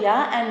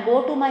Ayodhya and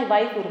go to my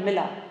wife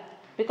Urmila.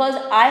 Because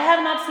I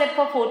have not slept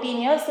for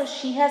 14 years, so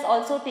she has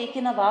also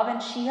taken a vow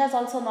and she has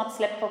also not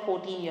slept for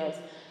 14 years.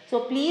 So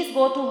please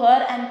go to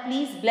her and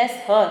please bless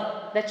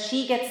her that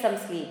she gets some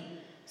sleep.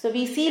 So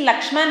we see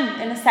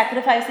Lakshman in a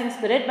sacrificing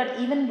spirit, but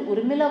even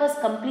Urmila was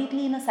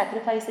completely in a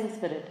sacrificing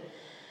spirit.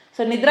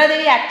 So Nidra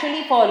Devi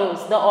actually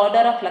follows the order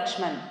of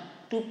Lakshman.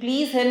 To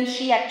please him,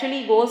 she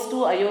actually goes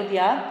to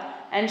Ayodhya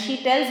and she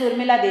tells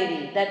Urmila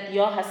Devi that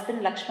your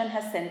husband Lakshman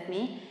has sent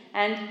me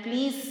and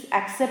please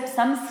accept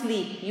some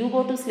sleep. You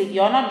go to sleep.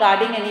 You are not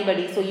guarding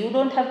anybody, so you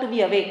don't have to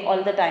be awake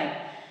all the time.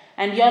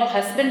 And your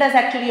husband has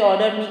actually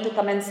ordered me to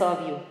come and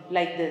serve you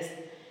like this.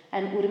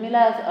 And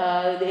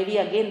Urmila Devi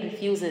again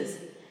refuses.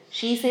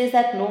 She says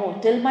that no,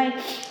 till my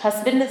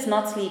husband is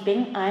not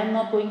sleeping, I am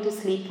not going to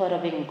sleep for a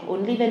wink.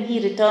 Only when he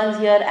returns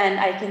here and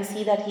I can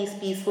see that he is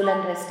peaceful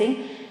and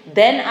resting,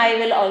 then I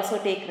will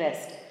also take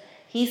rest.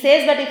 He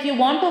says, but if you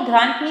want to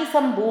grant me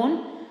some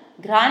boon,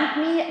 grant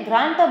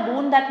a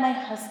boon that my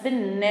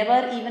husband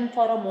never even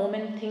for a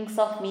moment thinks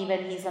of me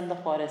when he is in the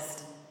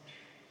forest.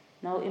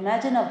 Now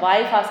imagine a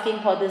wife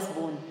asking for this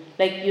boon.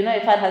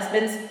 If our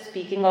husbands,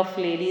 speaking of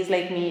ladies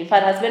like me, if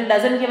our husband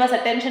doesn't give us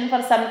attention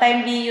for some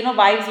time, we,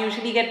 wives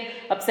usually get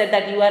upset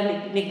that you are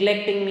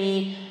neglecting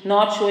me,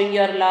 not showing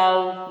your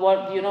love,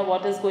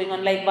 what is going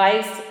on.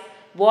 Wives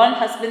want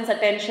husband's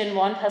attention,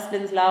 want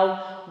husband's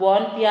love,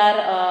 want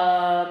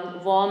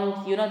pyar,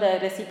 warmth, the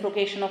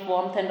reciprocation of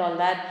warmth and all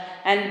that.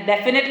 And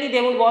definitely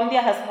they would want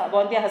their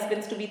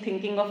husbands to be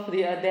thinking of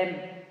them.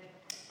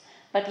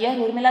 But here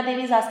Urmila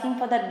Devi is asking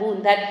for that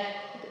boon, that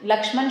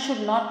Lakshman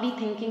should not be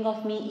thinking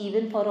of me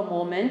even for a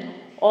moment.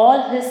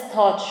 All his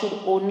thoughts should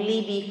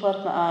only be for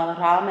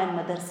Ram and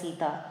Mother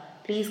Sita.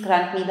 Please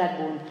grant me that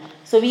boon.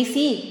 So we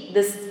see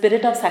this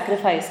spirit of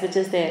sacrifice which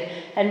is there.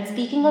 And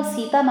speaking of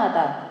Sita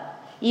Mata,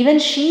 even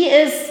she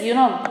is,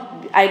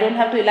 I don't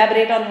have to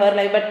elaborate on her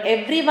life, but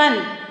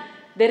everyone,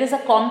 there is a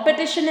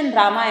competition in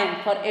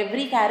Ramayana for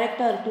every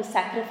character to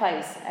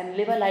sacrifice and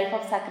live a life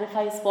of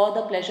sacrifice for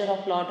the pleasure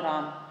of Lord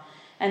Ram.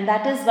 And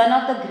that is one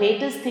of the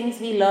greatest things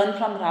we learn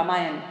from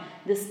Ramayana,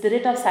 the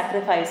spirit of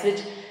sacrifice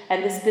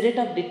and the spirit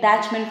of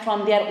detachment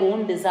from their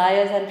own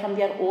desires and from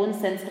their own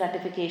sense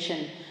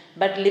gratification.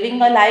 But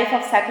living a life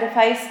of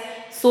sacrifice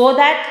so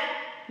that,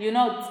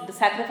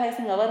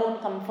 sacrificing our own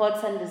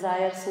comforts and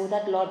desires so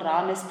that Lord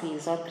Ram is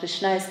pleased or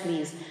Krishna is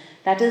pleased.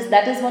 That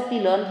is what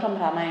we learn from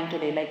Ramayana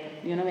today.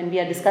 When we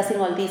are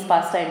discussing all these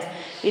pastimes,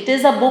 it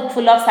is a book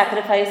full of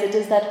sacrifice. It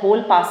is that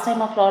whole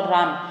pastime of Lord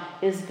Ram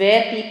is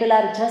where people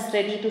are just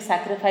ready to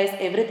sacrifice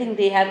everything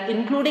they have,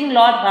 including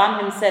Lord Ram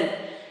himself.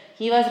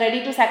 He was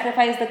ready to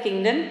sacrifice the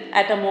kingdom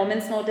at a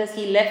moment's notice.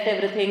 He left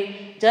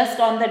everything. Just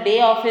on the day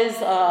of his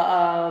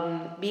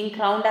being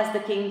crowned as the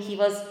king, he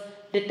was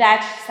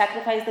detached,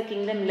 sacrificed the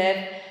kingdom,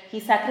 left. He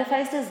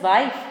sacrificed his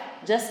wife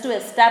just to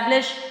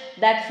establish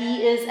that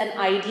he is an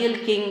ideal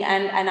king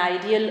and an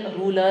ideal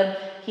ruler.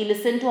 He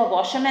listened to a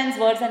washerman's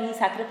words and he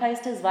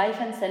sacrificed his wife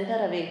and sent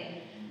her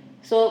away.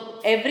 So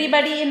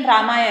everybody in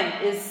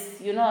Ramayana is,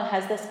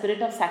 has the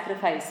spirit of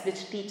sacrifice,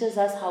 which teaches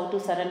us how to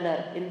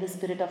surrender in the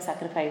spirit of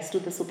sacrifice to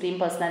the Supreme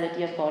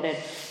Personality of Godhead.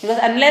 Because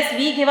unless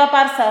we give up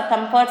our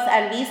comforts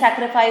and we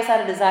sacrifice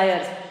our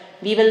desires,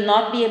 we will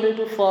not be able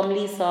to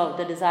firmly serve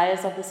the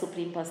desires of the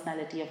Supreme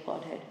Personality of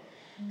Godhead.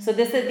 So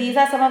these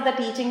are some of the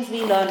teachings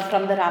we learn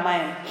from the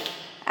Ramayana.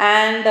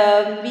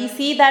 And we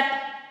see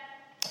that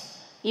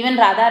even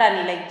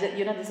Radharani,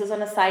 this is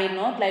on a side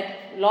note,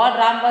 Lord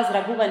Ram was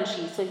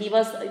Raghuvanshi, so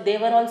they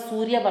were all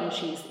Surya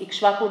Vamshis,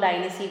 Ikshvaku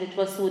dynasty, which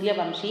was Surya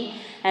Vamshi,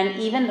 and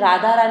even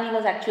Radharani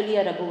was actually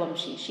a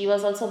Raghuvanshi. She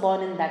was also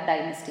born in that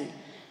dynasty,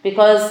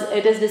 because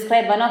it is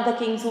described one of the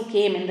kings who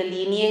came in the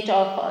lineage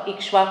of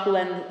Ikshvaku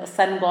and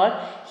sun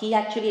god, he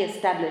actually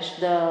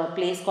established the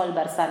place called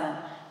Barsana,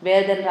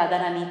 where then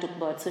Radharani took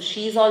birth. So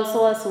she is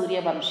also a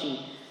Surya Vamshi,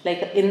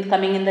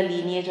 coming in the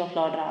lineage of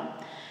Lord Ram.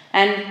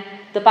 And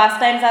the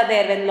pastimes are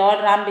there. When Lord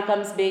Ram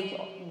becomes big,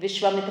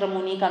 Vishwamitra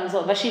Muni comes,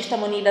 or Vashishta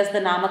Muni does the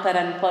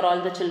Namakaran for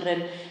all the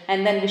children.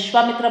 And then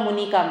Vishwamitra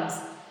Muni comes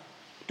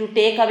to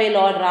take away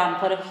Lord Ram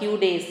for a few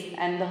days.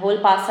 And the whole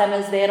pastime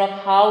is there of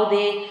how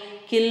they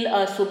kill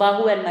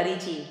Subahu and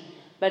Marichi.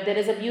 But there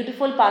is a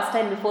beautiful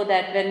pastime before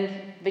that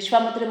when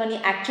Vishwamitra Muni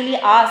actually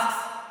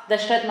asks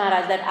Dashrath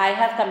Maharaj that I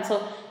have come.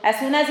 So as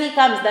soon as he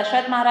comes,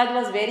 Dashrath Maharaj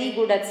was very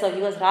good at serving.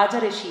 He was Raja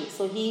Rishi.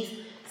 So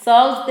he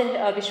serves the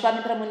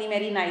Vishwamitra Muni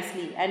very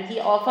nicely. And he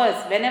offers,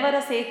 whenever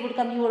a sage would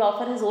come, he would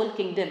offer his whole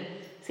kingdom.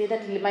 Say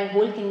that my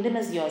whole kingdom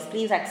is yours.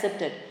 Please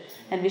accept it.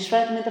 And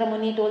Vishwamitra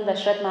Muni told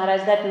Dashrath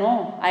Maharaj that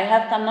no, I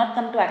have not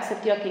come to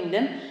accept your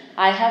kingdom.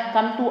 I have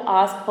come to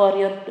ask for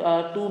your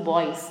 2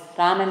 boys,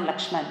 Ram and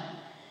Lakshman.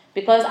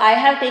 Because I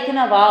have taken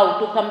a vow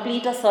to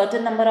complete a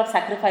certain number of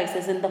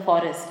sacrifices in the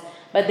forest.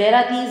 But there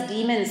are these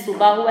demons,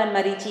 Subahu and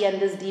Marichi,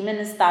 and this demon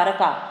is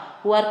Taraka,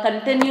 who are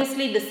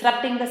continuously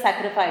disrupting the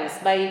sacrifice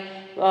by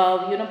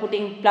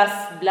putting plus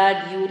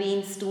blood,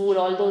 urine, stool,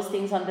 all those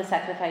things on the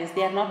sacrifice.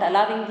 They are not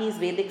allowing these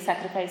Vedic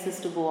sacrifices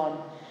to go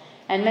on.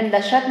 And when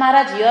Dashrath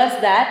Maharaj hears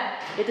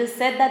that, it is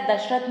said that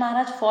Dashrath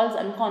Maharaj falls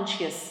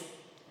unconscious.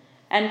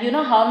 And you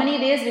know how many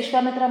days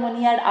Vishwamitra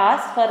Muni had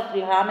asked for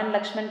Ram and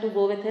Lakshman to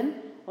go with him?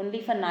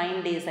 Only for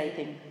 9 days, I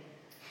think.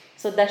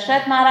 So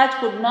Dashrath Maharaj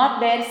could not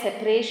bear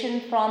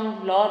separation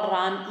from Lord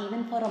Ram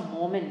even for a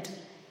moment.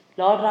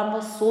 Lord Ram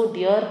was so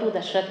dear to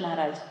Dashrath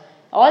Maharaj.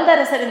 All the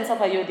residents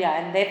of Ayodhya,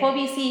 and therefore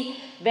we see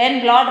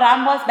when Lord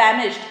Ram was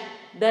banished,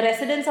 the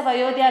residents of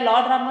Ayodhya,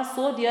 Lord Ram was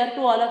so dear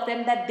to all of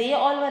them that they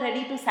all were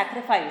ready to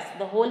sacrifice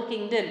the whole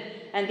kingdom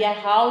and their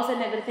house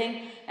and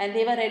everything, and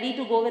they were ready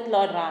to go with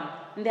Lord Ram.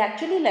 And they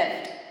actually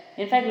left.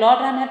 In fact, Lord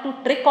Ram had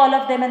to trick all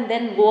of them and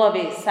then go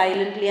away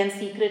silently and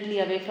secretly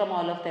away from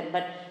all of them.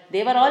 But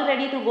they were all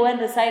ready to go and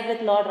reside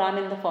with Lord Ram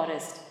in the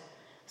forest.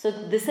 So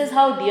this is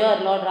how dear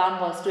Lord Ram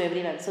was to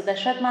everyone. So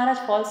Dashrath Maharaj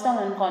falls down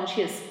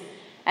unconscious.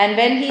 And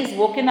when he is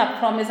woken up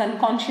from his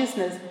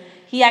unconsciousness,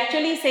 he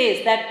actually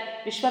says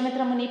that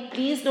Vishwamitra Muni,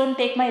 please don't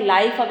take my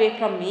life away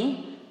from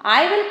me.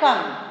 I will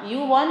come. You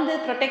want the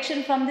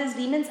protection from these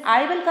demons?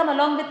 I will come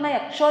along with my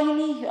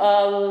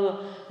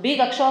big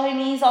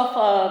Akshohinis of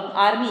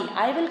army.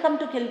 I will come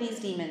to kill these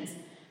demons.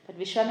 But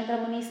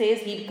Vishwamitra Muni says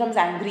he becomes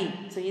angry.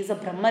 So he is a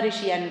Brahma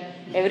Rishi and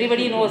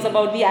everybody knows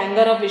about the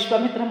anger of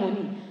Vishwamitra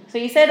Muni. So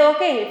he said,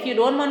 okay, if you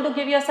don't want to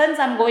give your sons,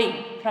 I'm going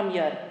from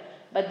here.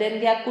 But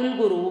then their Kul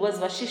Guru, who was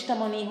Vashishta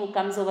Muni, who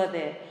comes over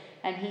there.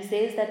 And he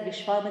says that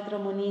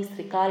Vishwamitra Muni is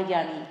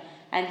Trikaryani.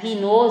 And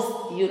he knows,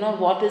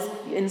 what is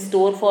in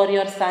store for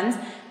your sons.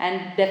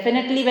 And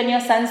definitely when your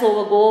sons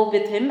go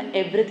with him,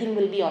 everything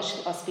will be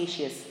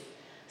auspicious.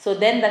 So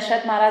then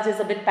Dashrath Maharaj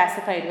is a bit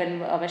pacified when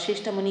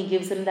Vashishta Muni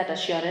gives him that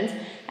assurance.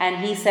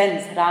 And he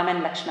sends Ram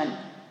and Lakshman.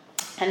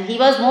 And he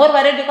was more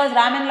worried because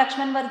Ram and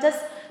Lakshman were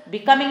just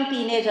becoming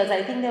teenagers.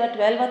 I think they were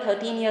 12 or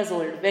 13 years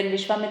old when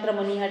Vishwamitra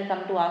Muni had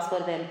come to ask for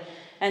them.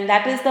 And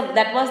that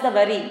was the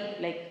worry.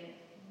 Like,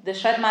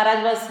 Dashrath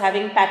Maharaj was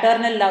having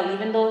paternal love,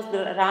 even though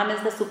Ram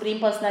is the supreme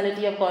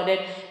personality of Godhead.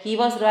 He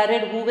was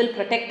worried who will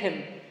protect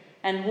him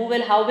and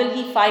how will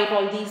he fight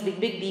all these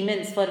big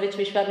demons for which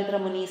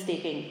Vishwamitra Muni is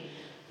taking.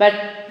 But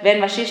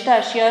when Vashishta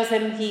assures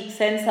him, he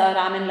sends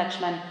Ram and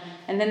Lakshman.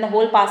 And then the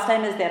whole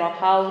pastime is there of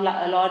how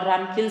Lord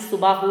Ram kills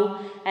Subahu,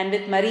 and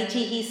with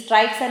Marichi he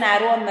strikes an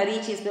arrow on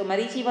Marichi. So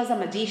Marichi was a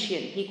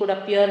magician. He could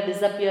appear,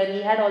 disappear.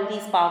 He had all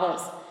these powers.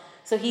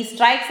 So he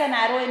strikes an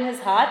arrow in his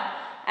heart.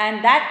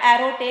 And that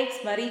arrow takes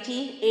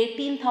Marichi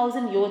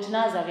 18,000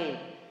 yojnas away.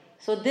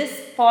 So this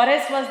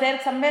forest was there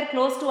somewhere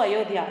close to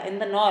Ayodhya in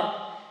the north.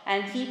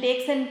 And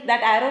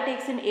that arrow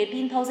takes him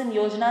 18,000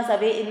 yojnas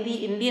away in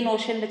the Indian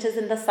Ocean, which is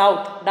in the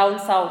south, down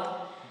south.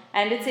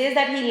 And it says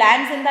that he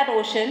lands in that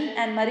ocean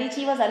and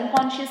Marichi was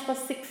unconscious for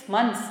 6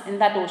 months in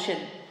that ocean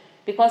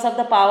because of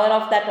the power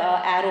of that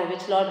arrow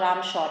which Lord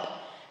Ram shot.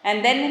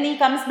 And then when he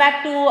comes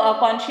back to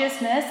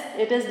consciousness,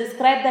 it is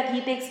described that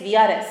he takes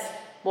VRS.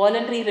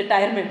 Voluntary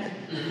retirement.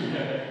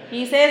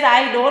 He says,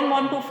 I don't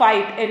want to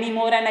fight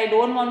anymore and I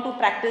don't want to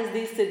practice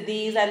these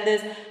siddhis and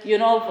this,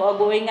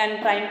 going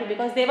and trying to,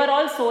 because they were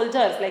all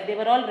soldiers, like they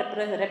were all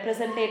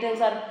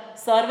representatives or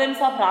servants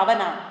of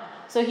Ravana.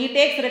 So he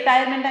takes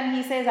retirement and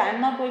he says, I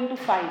am not going to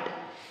fight.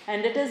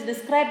 And it is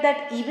described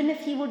that even if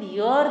he would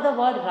hear the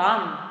word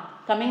Ram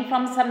coming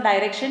from some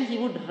direction, he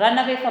would run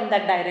away from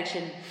that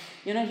direction.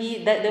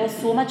 There was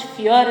so much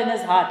fear in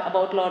his heart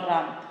about Lord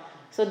Ram.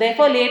 So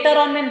therefore later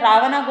on when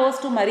Ravana goes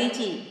to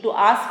Marichi to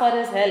ask for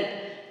his help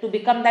to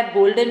become that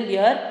golden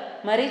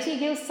bear, Marichi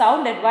gives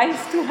sound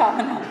advice to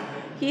Ravana.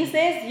 He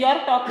says, you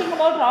are talking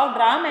about Lord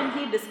Ram, and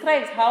he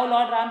describes how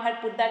Lord Ram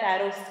had put that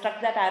arrow,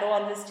 struck that arrow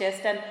on his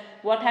chest and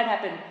what had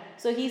happened.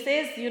 So he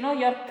says,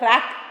 you're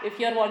crack if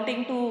you're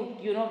wanting to,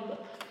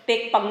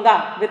 take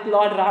panga with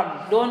Lord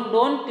Ram. Don't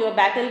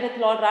battle with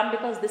Lord Ram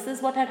because this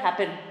is what had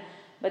happened.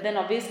 But then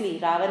obviously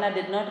Ravana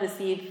did not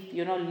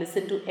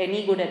listen to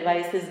any good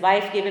advice. His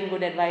wife gave him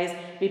good advice.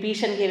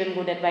 Vibhishan gave him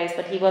good advice,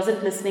 but he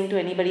wasn't listening to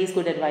anybody's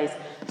good advice.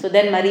 So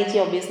then Marichi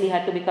obviously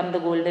had to become the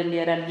golden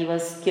deer and he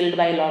was killed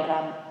by Lord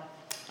Ram.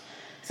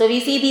 So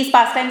we see these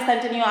pastimes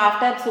continue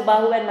after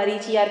Subahu and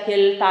Marichi are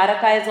killed.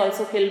 Taraka is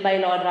also killed by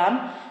Lord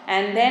Ram.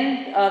 And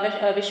then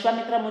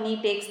Vishwamitra Muni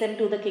takes them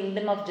to the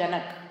kingdom of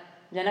Janak.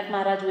 Janak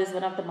Maharaj, who is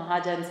one of the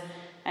Mahajans.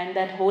 and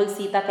that whole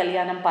Sita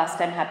Kalyanam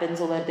pastime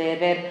happens over there,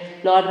 where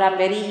Lord Ram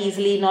very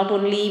easily not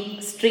only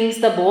strings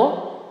the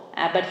bow,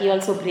 but he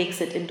also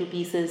breaks it into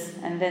pieces,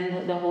 and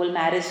then the whole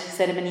marriage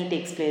ceremony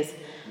takes place.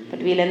 But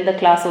we'll end the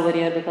class over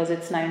here because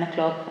it's 9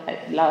 o'clock.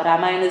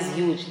 Ramayana is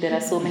huge. There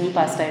are so many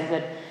pastimes,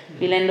 but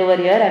we'll end over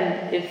here.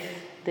 And if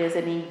there's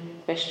any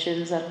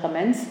questions or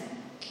comments.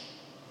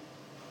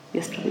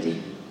 Yes, Prabhuji.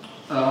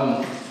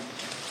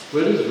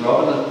 Where does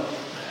Ravana,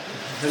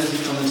 how does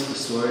he come into the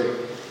story?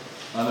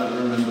 I don't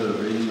remember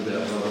reading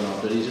about Ravana,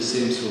 but he just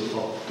seems to have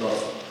popped up.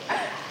 I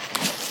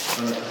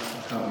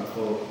can't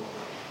recall.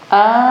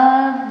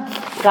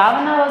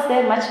 Ravana was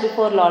there much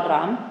before Lord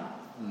Ram.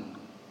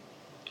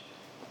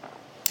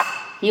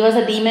 He was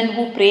a demon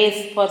who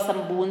prays for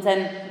some boons,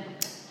 and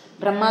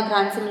Brahma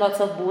grants him lots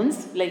of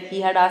boons. Like he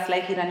had asked,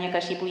 like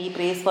Hiranyakashipu, he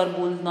prays for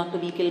boons not to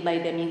be killed by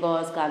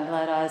demigods,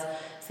 Gandharas,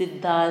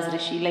 Siddhas,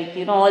 Rishi,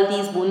 like all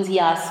these boons he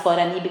asks for,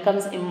 and he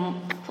becomes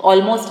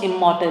almost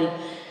immortal.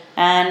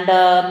 And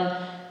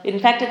in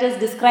fact, it is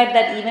described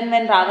that even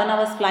when Ravana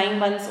was flying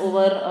once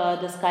over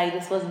the sky,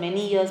 this was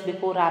many years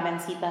before Ram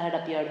and Sita had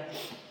appeared,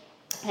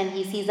 and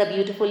he sees a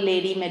beautiful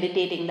lady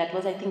meditating. That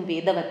was, I think,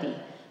 Vedavati,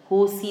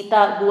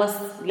 Sita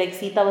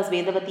was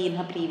Vedavati in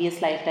her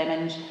previous lifetime,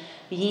 and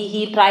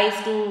he tries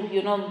to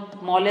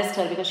molest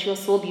her because she was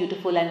so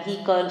beautiful, and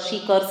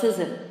she curses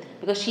him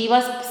because she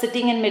was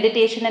sitting in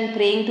meditation and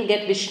praying to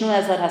get Vishnu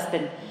as her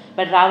husband.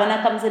 But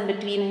Ravana comes in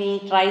between and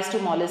he tries to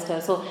molest her.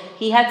 So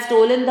he had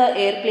stolen the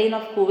airplane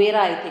of Kuvera,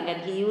 I think,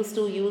 and he used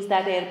to use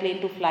that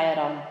airplane to fly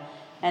around.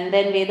 And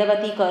then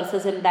Vedavati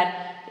curses him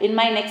that in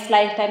my next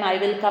lifetime I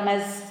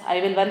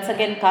will once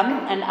again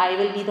come and I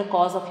will be the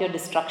cause of your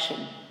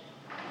destruction.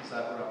 Is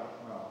that Ram?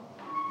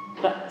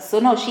 So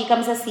no, she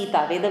comes as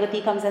Sita.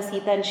 Vedavati comes as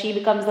Sita, and she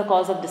becomes the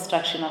cause of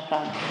destruction of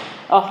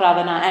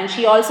Ravana. And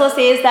she also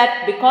says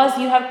that because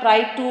you have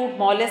tried to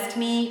molest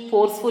me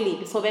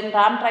forcefully. So when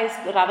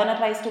Ravana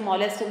tries to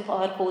molest him for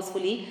her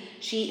forcefully,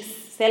 she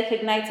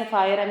self-ignites a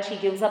fire and she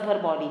gives up her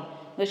body.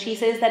 So she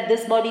says that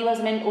this body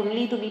was meant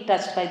only to be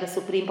touched by the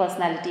Supreme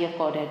Personality of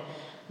Godhead.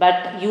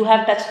 But you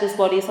have touched this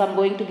body, so I'm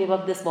going to give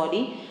up this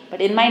body. But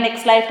in my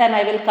next lifetime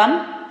I will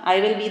come, I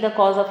will be the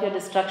cause of your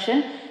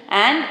destruction.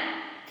 And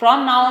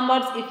from now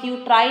onwards, if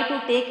you try to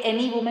take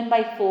any woman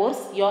by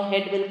force, your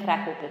head will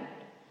crack open.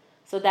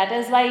 So that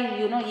is why,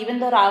 even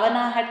though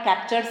Ravana had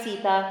captured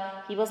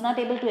Sita, he was not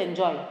able to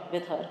enjoy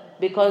with her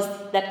because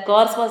that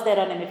curse was there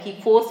on him. If he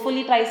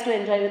forcefully tries to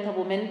enjoy with a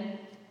woman,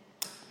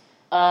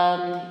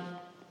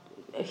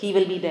 he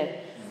will be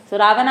dead. So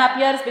Ravana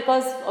appears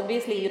because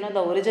obviously,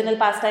 the original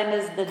pastime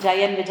is the Jai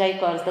and Vijay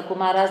curse. The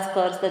Kumaras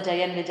curse the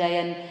Jai and Vijay,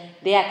 and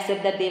they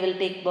accept that they will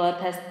take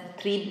birth as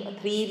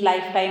three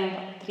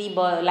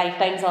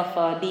lifetimes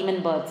of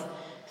demon births.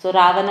 So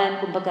Ravana and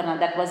Kumbhakarna,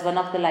 that was one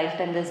of the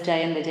lifetime this Jai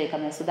and Vijay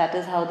comes. So that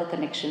is how the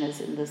connection is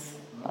in this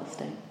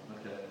pastime.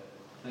 Okay.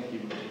 Thank you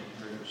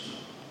very much.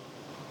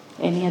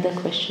 Any other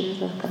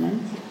questions or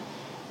comments?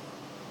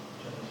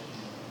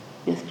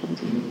 Yes,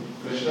 Prabhuji.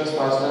 Krishna's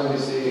pastime, we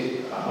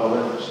see how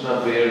when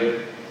Krishna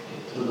appeared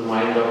through the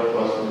mind of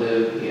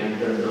Vasudeva, he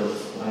entered the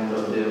mind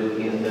of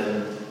Devaki and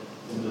then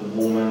in the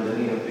womb, and then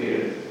he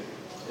appeared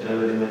in a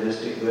very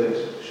majestic way,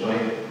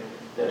 showing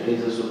that he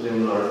is the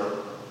Supreme Lord.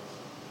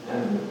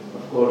 And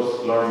of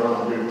course, Lord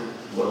Rama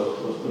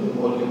was doing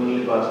more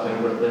humanly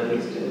pastime, but then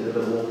he stayed in the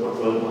womb for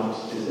 12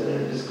 months. Is there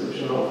any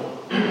description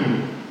of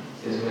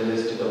his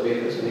majestic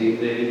appearance? He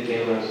really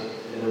came as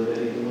in a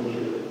very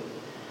humanly way.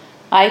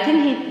 I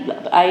think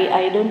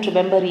I don't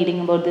remember reading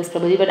about this,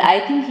 Prabhuji, but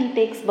I think he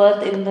takes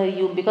birth in the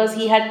human, because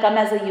he had come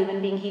as a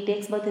human being, he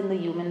takes birth in the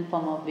human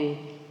form of way.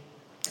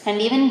 And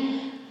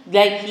even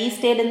like he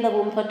stayed in the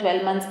womb for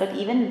 12 months, but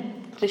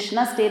even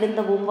Krishna stayed in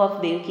the womb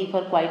of Devaki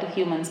for quite a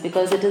few months,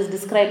 because it is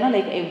described,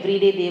 like every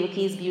day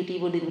Devaki's beauty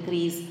would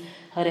increase,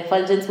 her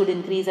effulgence would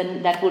increase,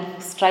 and that would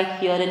strike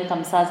fear in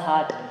Kamsa's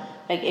heart.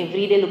 Like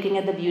every day looking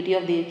at the beauty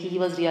of Devaki, he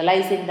was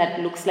realizing that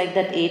looks like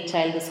that 8th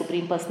child, the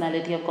Supreme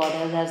Personality of God,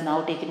 has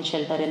now taken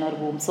shelter in her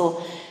womb.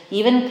 So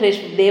even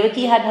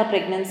Devaki had her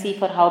pregnancy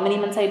for how many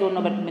months I don't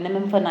know, but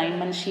minimum for 9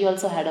 months she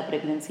also had a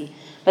pregnancy.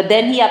 But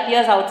then he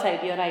appears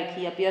outside, you're right,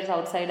 he appears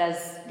outside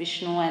as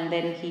Vishnu and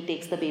then he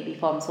takes the baby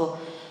form. So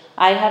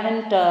I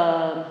haven't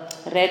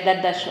read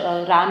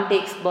that Ram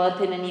takes birth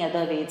in any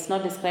other way. It's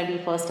not described he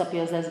first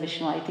appears as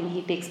Vishnu. I think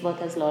he takes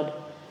birth as Lord.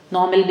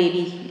 Normal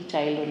baby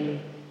child only.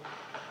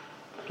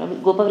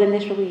 Gopa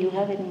Vrindesh Prabhu, you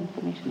have any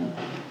information on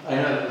that? I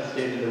know it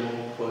stayed in the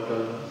womb for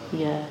 12 months.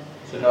 Yeah.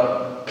 So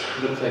now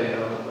it looks like it.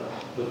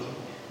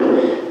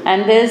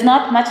 And there is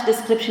not much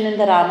description in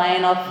the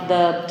Ramayana of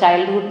the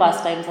childhood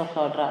pastimes of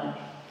Lord Ram.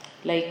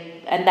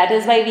 And that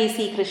is why we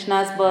see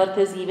Krishna's birth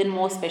is even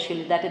more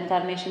special. That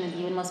incarnation is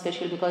even more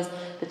special because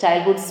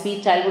the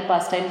sweet childhood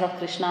pastimes of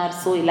Krishna are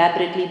so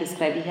elaborately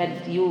described. He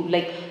had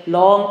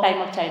long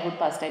time of childhood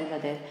pastimes are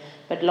there.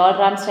 But Lord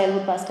Ram's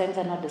childhood pastimes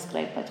are not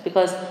described much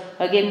because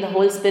again the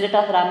whole spirit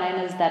of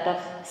Ramayana is that of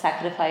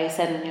sacrifice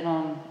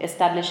and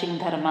establishing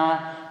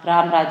dharma,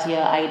 Ram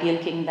Rajya, ideal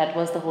king. That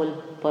was the whole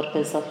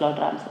purpose of Lord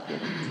Ram's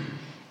appearance.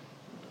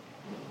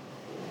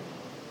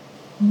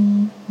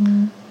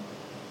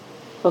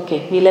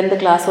 Okay, we'll end the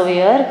class over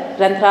here.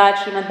 Granthrat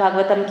Srimad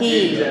Bhagavatam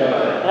ki,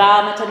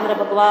 Ramachandra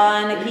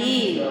Bhagwan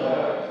ki,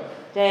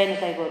 Jai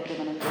Nitai Gaur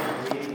Premanand.